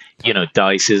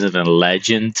 Dice isn't a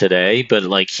legend today, but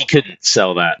like he couldn't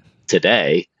sell that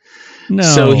today. No.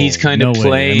 So he's kind of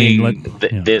playing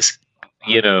this,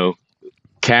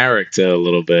 character a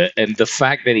little bit, and the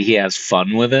fact that he has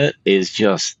fun with it is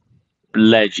just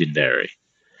legendary.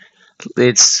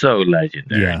 It's so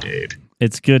legendary, dude.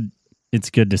 It's good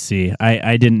to see.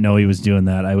 I didn't know he was doing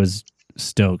that. I was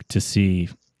stoked to see.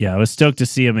 Yeah, I was stoked to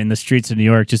see him in the streets of New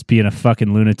York just being a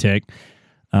fucking lunatic.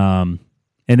 And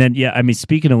then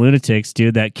speaking of lunatics,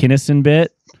 dude, that Kinnison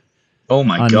bit on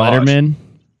gosh. Letterman,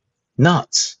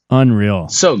 nuts, unreal,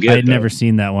 so good. I had never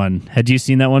seen that one. Had you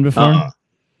seen that one before?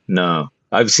 No,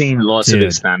 I've seen lots of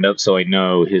his stand-up, so I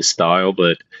know his style,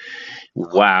 but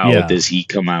wow, does he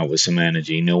come out with some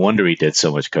energy. No wonder he did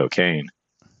so much cocaine.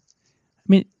 I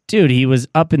mean, dude, he was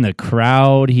up in the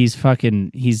crowd. He's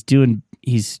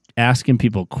asking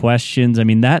people questions. I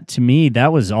mean, that to me,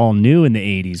 that was all new in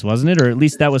the 80s, wasn't it? Or at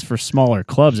least that was for smaller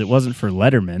clubs. It wasn't for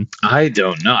Letterman. I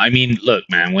don't know. I mean, look,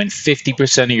 man, when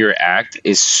 50% of your act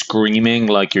is screaming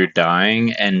like you're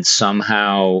dying and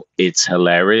somehow it's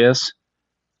hilarious,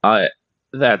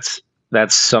 that's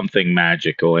something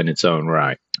magical in its own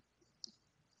right.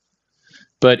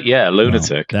 But yeah,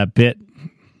 lunatic. Well,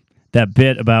 that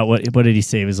bit about what did he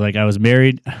say? It was like, I was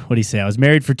married. What did he say? I was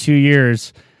married for 2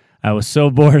 years. I was so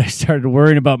bored I started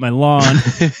worrying about my lawn.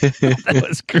 That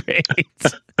was great.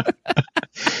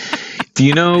 Do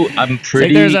you know, I'm pretty...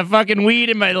 Like, there's a fucking weed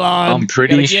in my lawn. I'm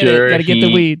pretty sure gotta get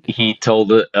the weed. He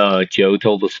told Joe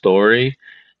told the story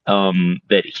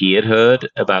that he had heard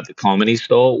about the Comedy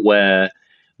Store where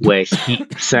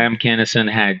Sam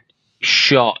Kinison had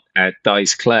shot at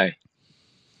Dice Clay,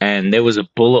 and there was a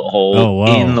bullet hole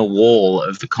in the wall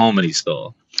of the Comedy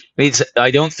Store. I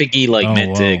don't think he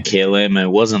meant to kill him. It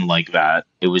wasn't like that.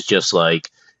 It was just like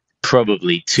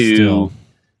probably two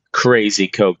crazy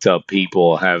coked up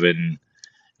people having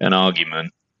an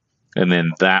argument, and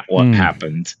then that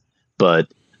happened. But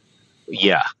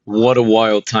yeah, what a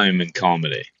wild time in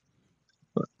comedy.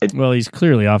 Well, he's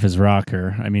clearly off his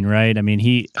rocker. I mean, right? I mean,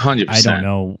 100%. I don't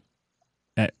know.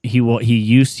 He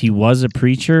was a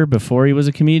preacher before he was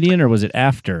a comedian, or was it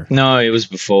after? No, it was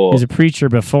before. He was a preacher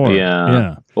before.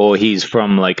 Yeah. Or he's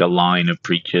from like a line of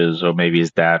preachers, or maybe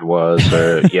his dad was,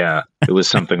 or it was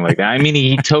something like that. I mean,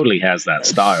 he totally has that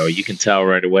style. You can tell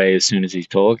right away as soon as he's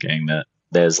talking that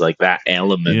there's like that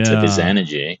element of his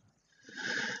energy.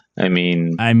 I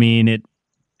mean,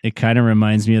 it kind of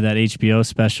reminds me of that HBO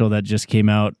special that just came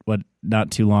out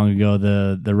not too long ago,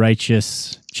 the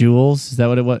Righteous Jewels. Is that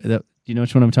what it was? you know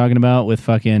which one I'm talking about? What's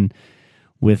that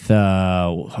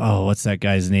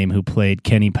guy's name who played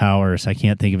Kenny Powers? I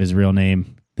can't think of his real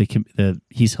name.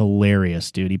 He's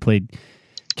hilarious, dude. He played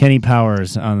Kenny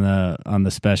Powers on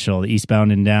the special,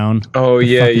 Eastbound and Down. Oh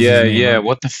yeah.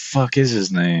 What the fuck is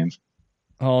his name?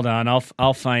 Hold on,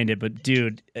 I'll find it. But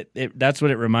dude, that's what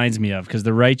it reminds me of, because it's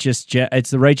the Righteous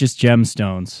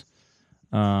Gemstones.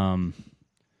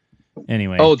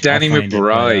 Anyway. Oh, Danny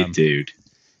McBride, dude.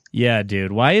 Yeah,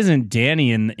 dude. Why isn't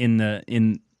Danny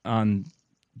on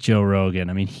Joe Rogan?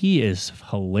 I mean, he is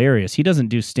hilarious. He doesn't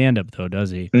do stand up though, does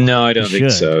he? No, I don't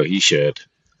think so. He should.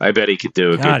 I bet he could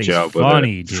do a good job with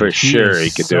it. Dude. For sure,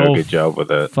 he could do a good job with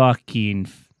it.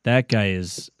 That guy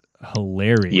is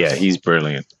hilarious. Yeah, he's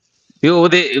brilliant.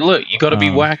 Look, you got to be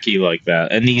wacky like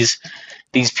that. And these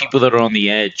people that are on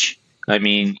the edge, I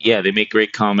mean, yeah, they make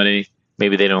great comedy.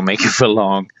 Maybe they don't make it for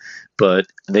long, but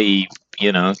they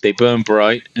burn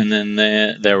bright and then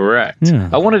they're wrecked. Yeah.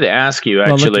 I wanted to ask you,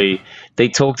 actually, they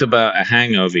talked about a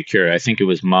hangover cure. I think it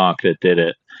was Mark that did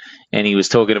it. And he was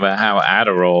talking about how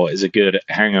Adderall is a good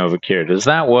hangover cure. Does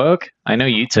that work? I know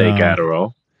you take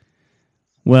Adderall.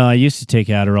 Well, I used to take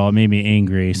Adderall. It made me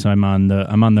angry, so I'm on the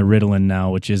Ritalin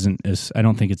now, which isn't as, I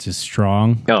don't think it's as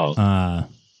strong. Oh. Well,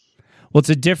 it's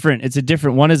a different.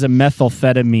 One is a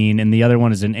methylphenamine, and the other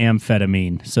one is an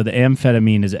amphetamine. So the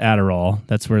amphetamine is Adderall.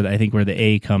 That's where I think where the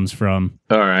A comes from.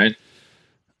 All right.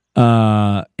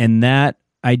 And that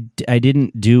I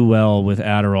didn't do well with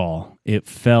Adderall. It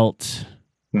felt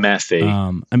methy.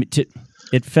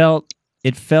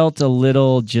 It felt a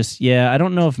little just, I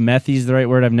don't know if methy is the right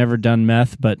word. I've never done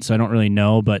meth, so I don't really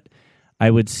know. But I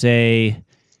would say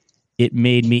it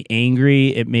made me angry.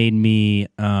 It made me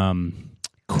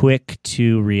quick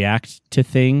to react to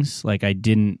things. Like I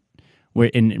didn't,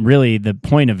 and really the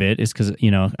point of it is because,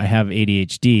 I have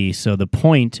ADHD. So the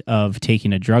point of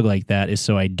taking a drug like that is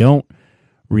so I don't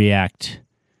react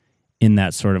in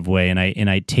that sort of way. And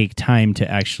I take time to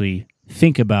actually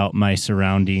think about my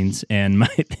surroundings and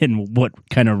what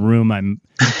kind of room I'm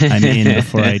in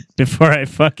before I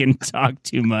fucking talk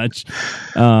too much.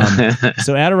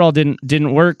 So Adderall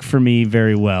didn't work for me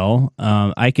very well.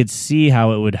 I could see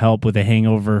how it would help with a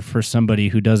hangover for somebody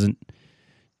who doesn't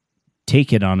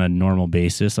take it on a normal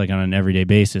basis, like on an everyday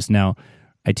basis. Now,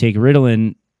 I take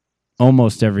Ritalin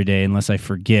almost every day unless I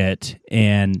forget,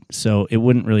 and so it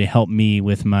wouldn't really help me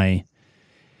with my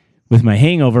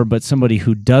hangover, but somebody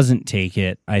who doesn't take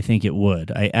it, I think it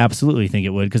would. I absolutely think it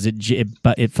would, because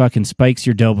it fucking spikes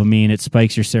your dopamine, it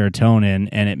spikes your serotonin,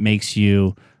 and it makes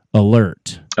you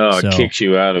alert. Oh, so it kicks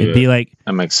you out of it. It'd be like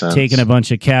that makes sense. Taking a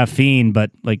bunch of caffeine,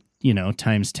 but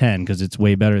times 10, because it's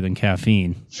way better than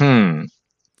caffeine.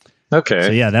 Okay.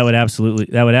 So yeah, that would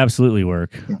absolutely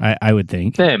work. I would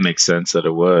think. Yeah, it makes sense that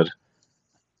it would.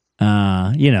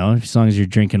 As long as you're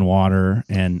drinking water,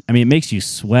 and I mean, it makes you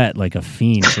sweat like a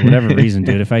fiend for whatever reason,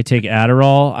 dude. If I take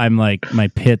Adderall, I'm like, my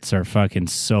pits are fucking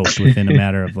soaked within a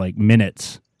matter of like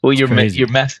minutes. Well, you're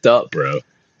methed up, bro.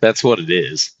 That's what it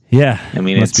is. Yeah. I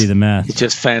mean, must be the meth. It's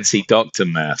just fancy doctor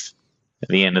meth at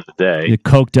the end of the day. The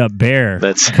coked up bear.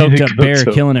 That's coked up bear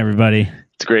killing everybody.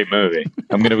 It's a great movie.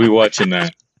 I'm going to be watching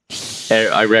that.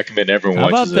 I recommend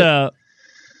everyone watches it.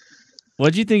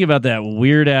 What'd you think about that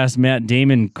weird-ass Matt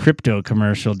Damon crypto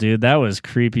commercial, dude? That was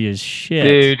creepy as shit.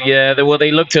 Dude, yeah. Well, they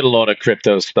looked at a lot of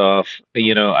crypto stuff.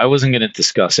 I wasn't going to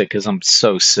discuss it because I'm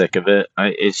so sick of it.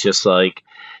 It's just like,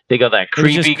 they got that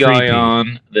creepy guy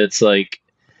on that's like,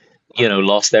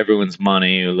 lost everyone's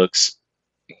money, who looks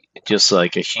just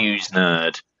like a huge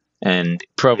nerd and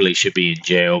probably should be in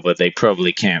jail, but they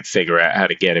probably can't figure out how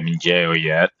to get him in jail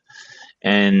yet.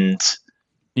 And...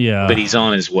 yeah, but he's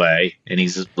on his way, and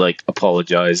he's like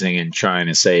apologizing and trying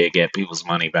to say get people's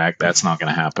money back. That's not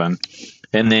going to happen.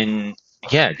 And then,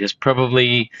 just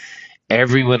probably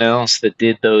everyone else that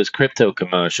did those crypto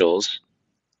commercials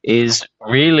is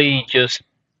really just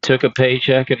took a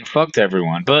paycheck and fucked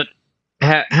everyone. But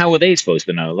how were they supposed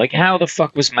to know? Like, how the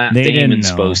fuck was Matt Damon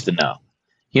supposed to know?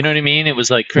 You know what I mean? It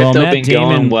was like crypto been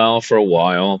going well for a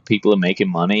while. People are making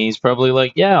money. He's probably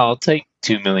like, I'll take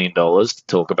 $2 million to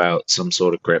talk about some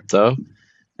sort of crypto.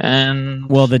 And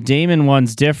the Damon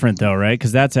one's different though, right?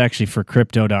 Because that's actually for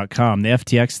crypto.com. The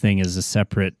FTX thing is a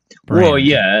separate brand. Well,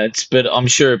 yeah, but I'm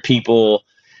sure people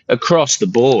across the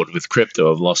board with crypto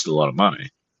have lost a lot of money.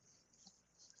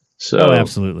 So,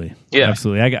 absolutely. Yeah.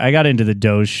 Absolutely. I got into the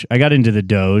Doge.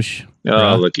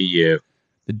 Oh, look at you.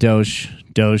 The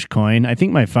Dogecoin. I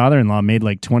think my father-in-law made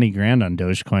like 20 grand on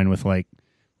Dogecoin with like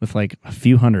a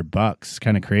few $100.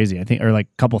 Kind of crazy. I think, or like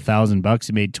a couple $1,000.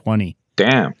 He made 20.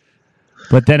 Damn.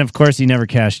 But then, of course, he never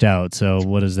cashed out. So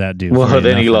what does that do? Well,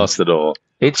 then he lost it all.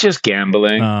 It's just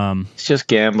gambling. It's just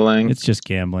gambling. It's just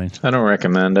gambling. I don't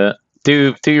recommend it.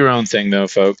 Do your own thing though,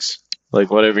 folks.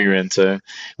 Like whatever you're into.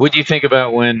 What do you think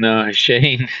about when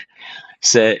Shane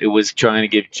said it was trying to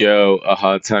give Joe a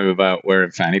hard time about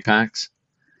wearing fanny packs?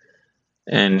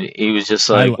 And he was just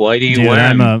like, "Why do you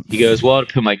wear them?" He goes, "Well,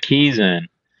 to put my keys in."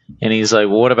 And he's like,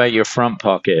 "Well, what about your front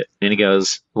pocket?" And he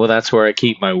goes, "Well, that's where I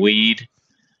keep my weed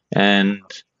and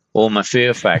all my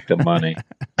Fear Factor money."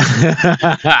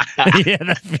 Yeah,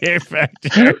 the Fear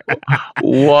Factor.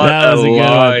 What a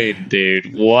line,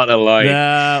 dude! What a line.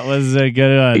 That was a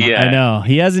good one. Yeah. I know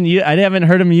he hasn't. I haven't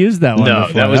heard him use that one. No,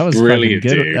 before. that was brilliant,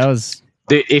 good. dude. That was.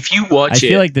 If you watch it, I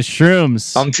feel like the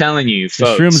shrooms. I'm telling you,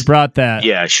 folks. The shrooms brought that.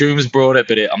 Yeah, shrooms brought it,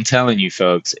 but I'm telling you,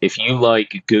 folks, if you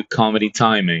like good comedy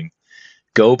timing,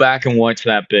 go back and watch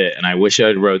that bit. And I wish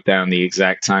I'd wrote down the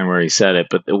exact time where he said it,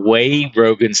 but the way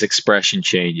Rogan's expression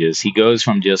changes, he goes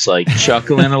from just like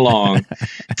chuckling along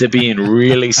to being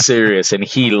really serious, and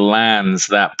he lands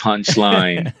that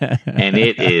punchline, and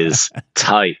it is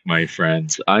tight, my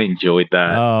friends. I enjoyed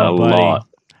that a lot.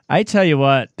 I tell you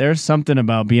what, there's something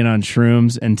about being on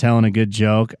shrooms and telling a good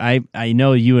joke. I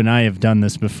know you and I have done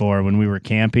this before when we were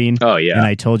camping. Oh, yeah. And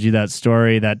I told you that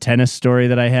story, that tennis story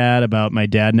that I had about my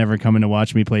dad never coming to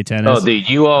watch me play tennis. Oh, dude,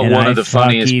 you are one of the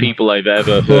funniest people I've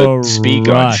ever heard speak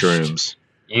on shrooms.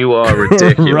 You are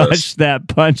ridiculous. Rush that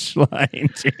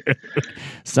punchline, dude.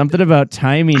 Something about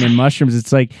timing and mushrooms.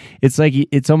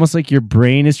 It's almost like your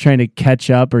brain is trying to catch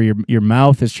up, or your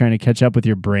mouth is trying to catch up with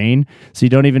your brain. So you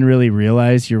don't even really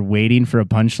realize you're waiting for a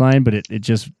punchline, but it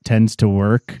just tends to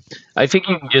work. I think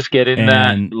you can just get in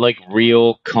that like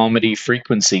real comedy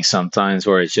frequency sometimes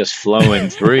where it's just flowing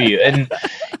through you. And,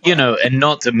 and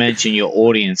not to mention your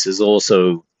audience is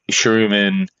also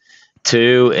shrooming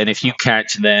too. And if you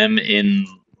catch them in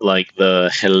like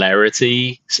the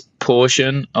hilarity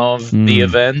portion of the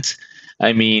event,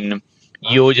 I mean,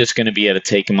 you're just going to be able to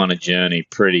take them on a journey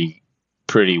pretty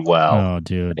well. Oh,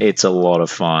 dude. It's a lot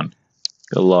of fun.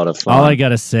 All I got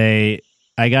to say,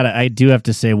 I do have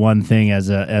to say one thing as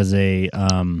a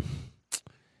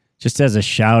just as a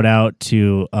shout out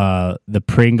to the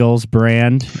Pringles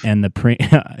brand and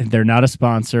they're not a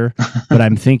sponsor, but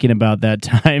I'm thinking about that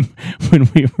time when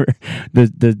we were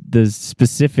the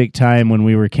specific time when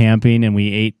we were camping and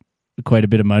we ate quite a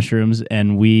bit of mushrooms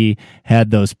and we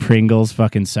had those Pringles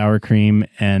fucking sour cream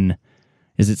and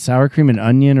is it sour cream and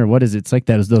onion or what is it? It's like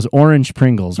that. It's those orange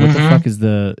Pringles. What the fuck is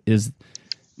the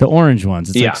orange ones?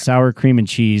 It's like sour cream and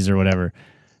cheese or whatever.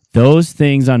 Those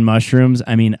things on mushrooms,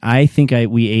 I mean, I think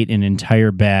we ate an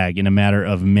entire bag in a matter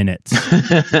of minutes.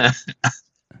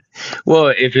 Well,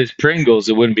 if it's Pringles,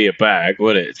 it wouldn't be a bag,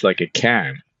 would it? It's like a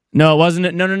can. No, it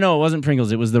wasn't. No, it wasn't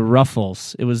Pringles. It was the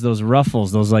Ruffles. It was those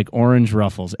Ruffles, those like orange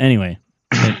Ruffles. Anyway,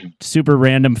 super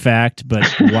random fact, but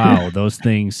wow, those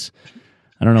things.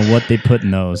 I don't know what they put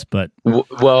in those, but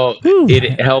well,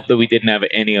 it helped that we didn't have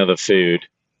any other food,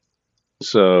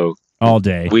 so. All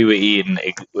day. We were eating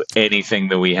anything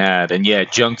that we had. And yeah,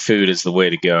 junk food is the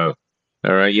way to go.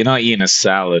 All right? You're not eating a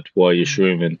salad while you're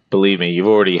shrooming. Believe me, you've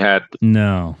already had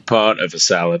part of a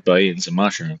salad by eating some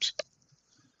mushrooms.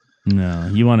 No.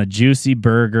 You want a juicy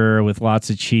burger with lots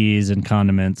of cheese and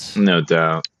condiments. No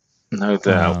doubt.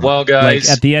 Well, guys.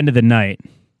 Like at the end of the night.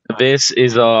 This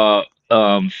is our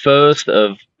first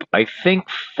of, I think,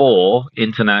 4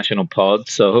 international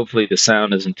pods. So hopefully the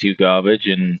sound isn't too garbage.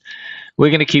 And we're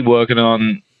going to keep working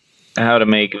on how to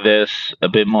make this a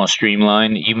bit more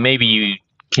streamlined. Maybe you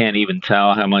can't even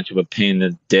tell how much of a pain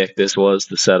in the dick this was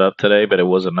to set up today, but it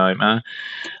was a nightmare.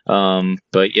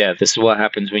 But yeah, this is what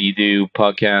happens when you do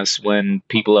podcasts when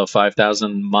people are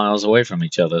 5,000 miles away from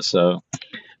each other. So,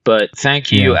 but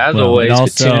thank you as always for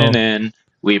tuning in.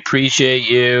 We appreciate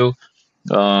you.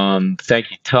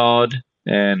 Thank you, Todd,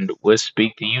 and we'll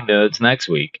speak to you nerds next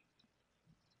week.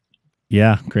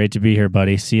 Yeah, great to be here,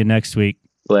 buddy. See you next week.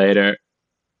 Later.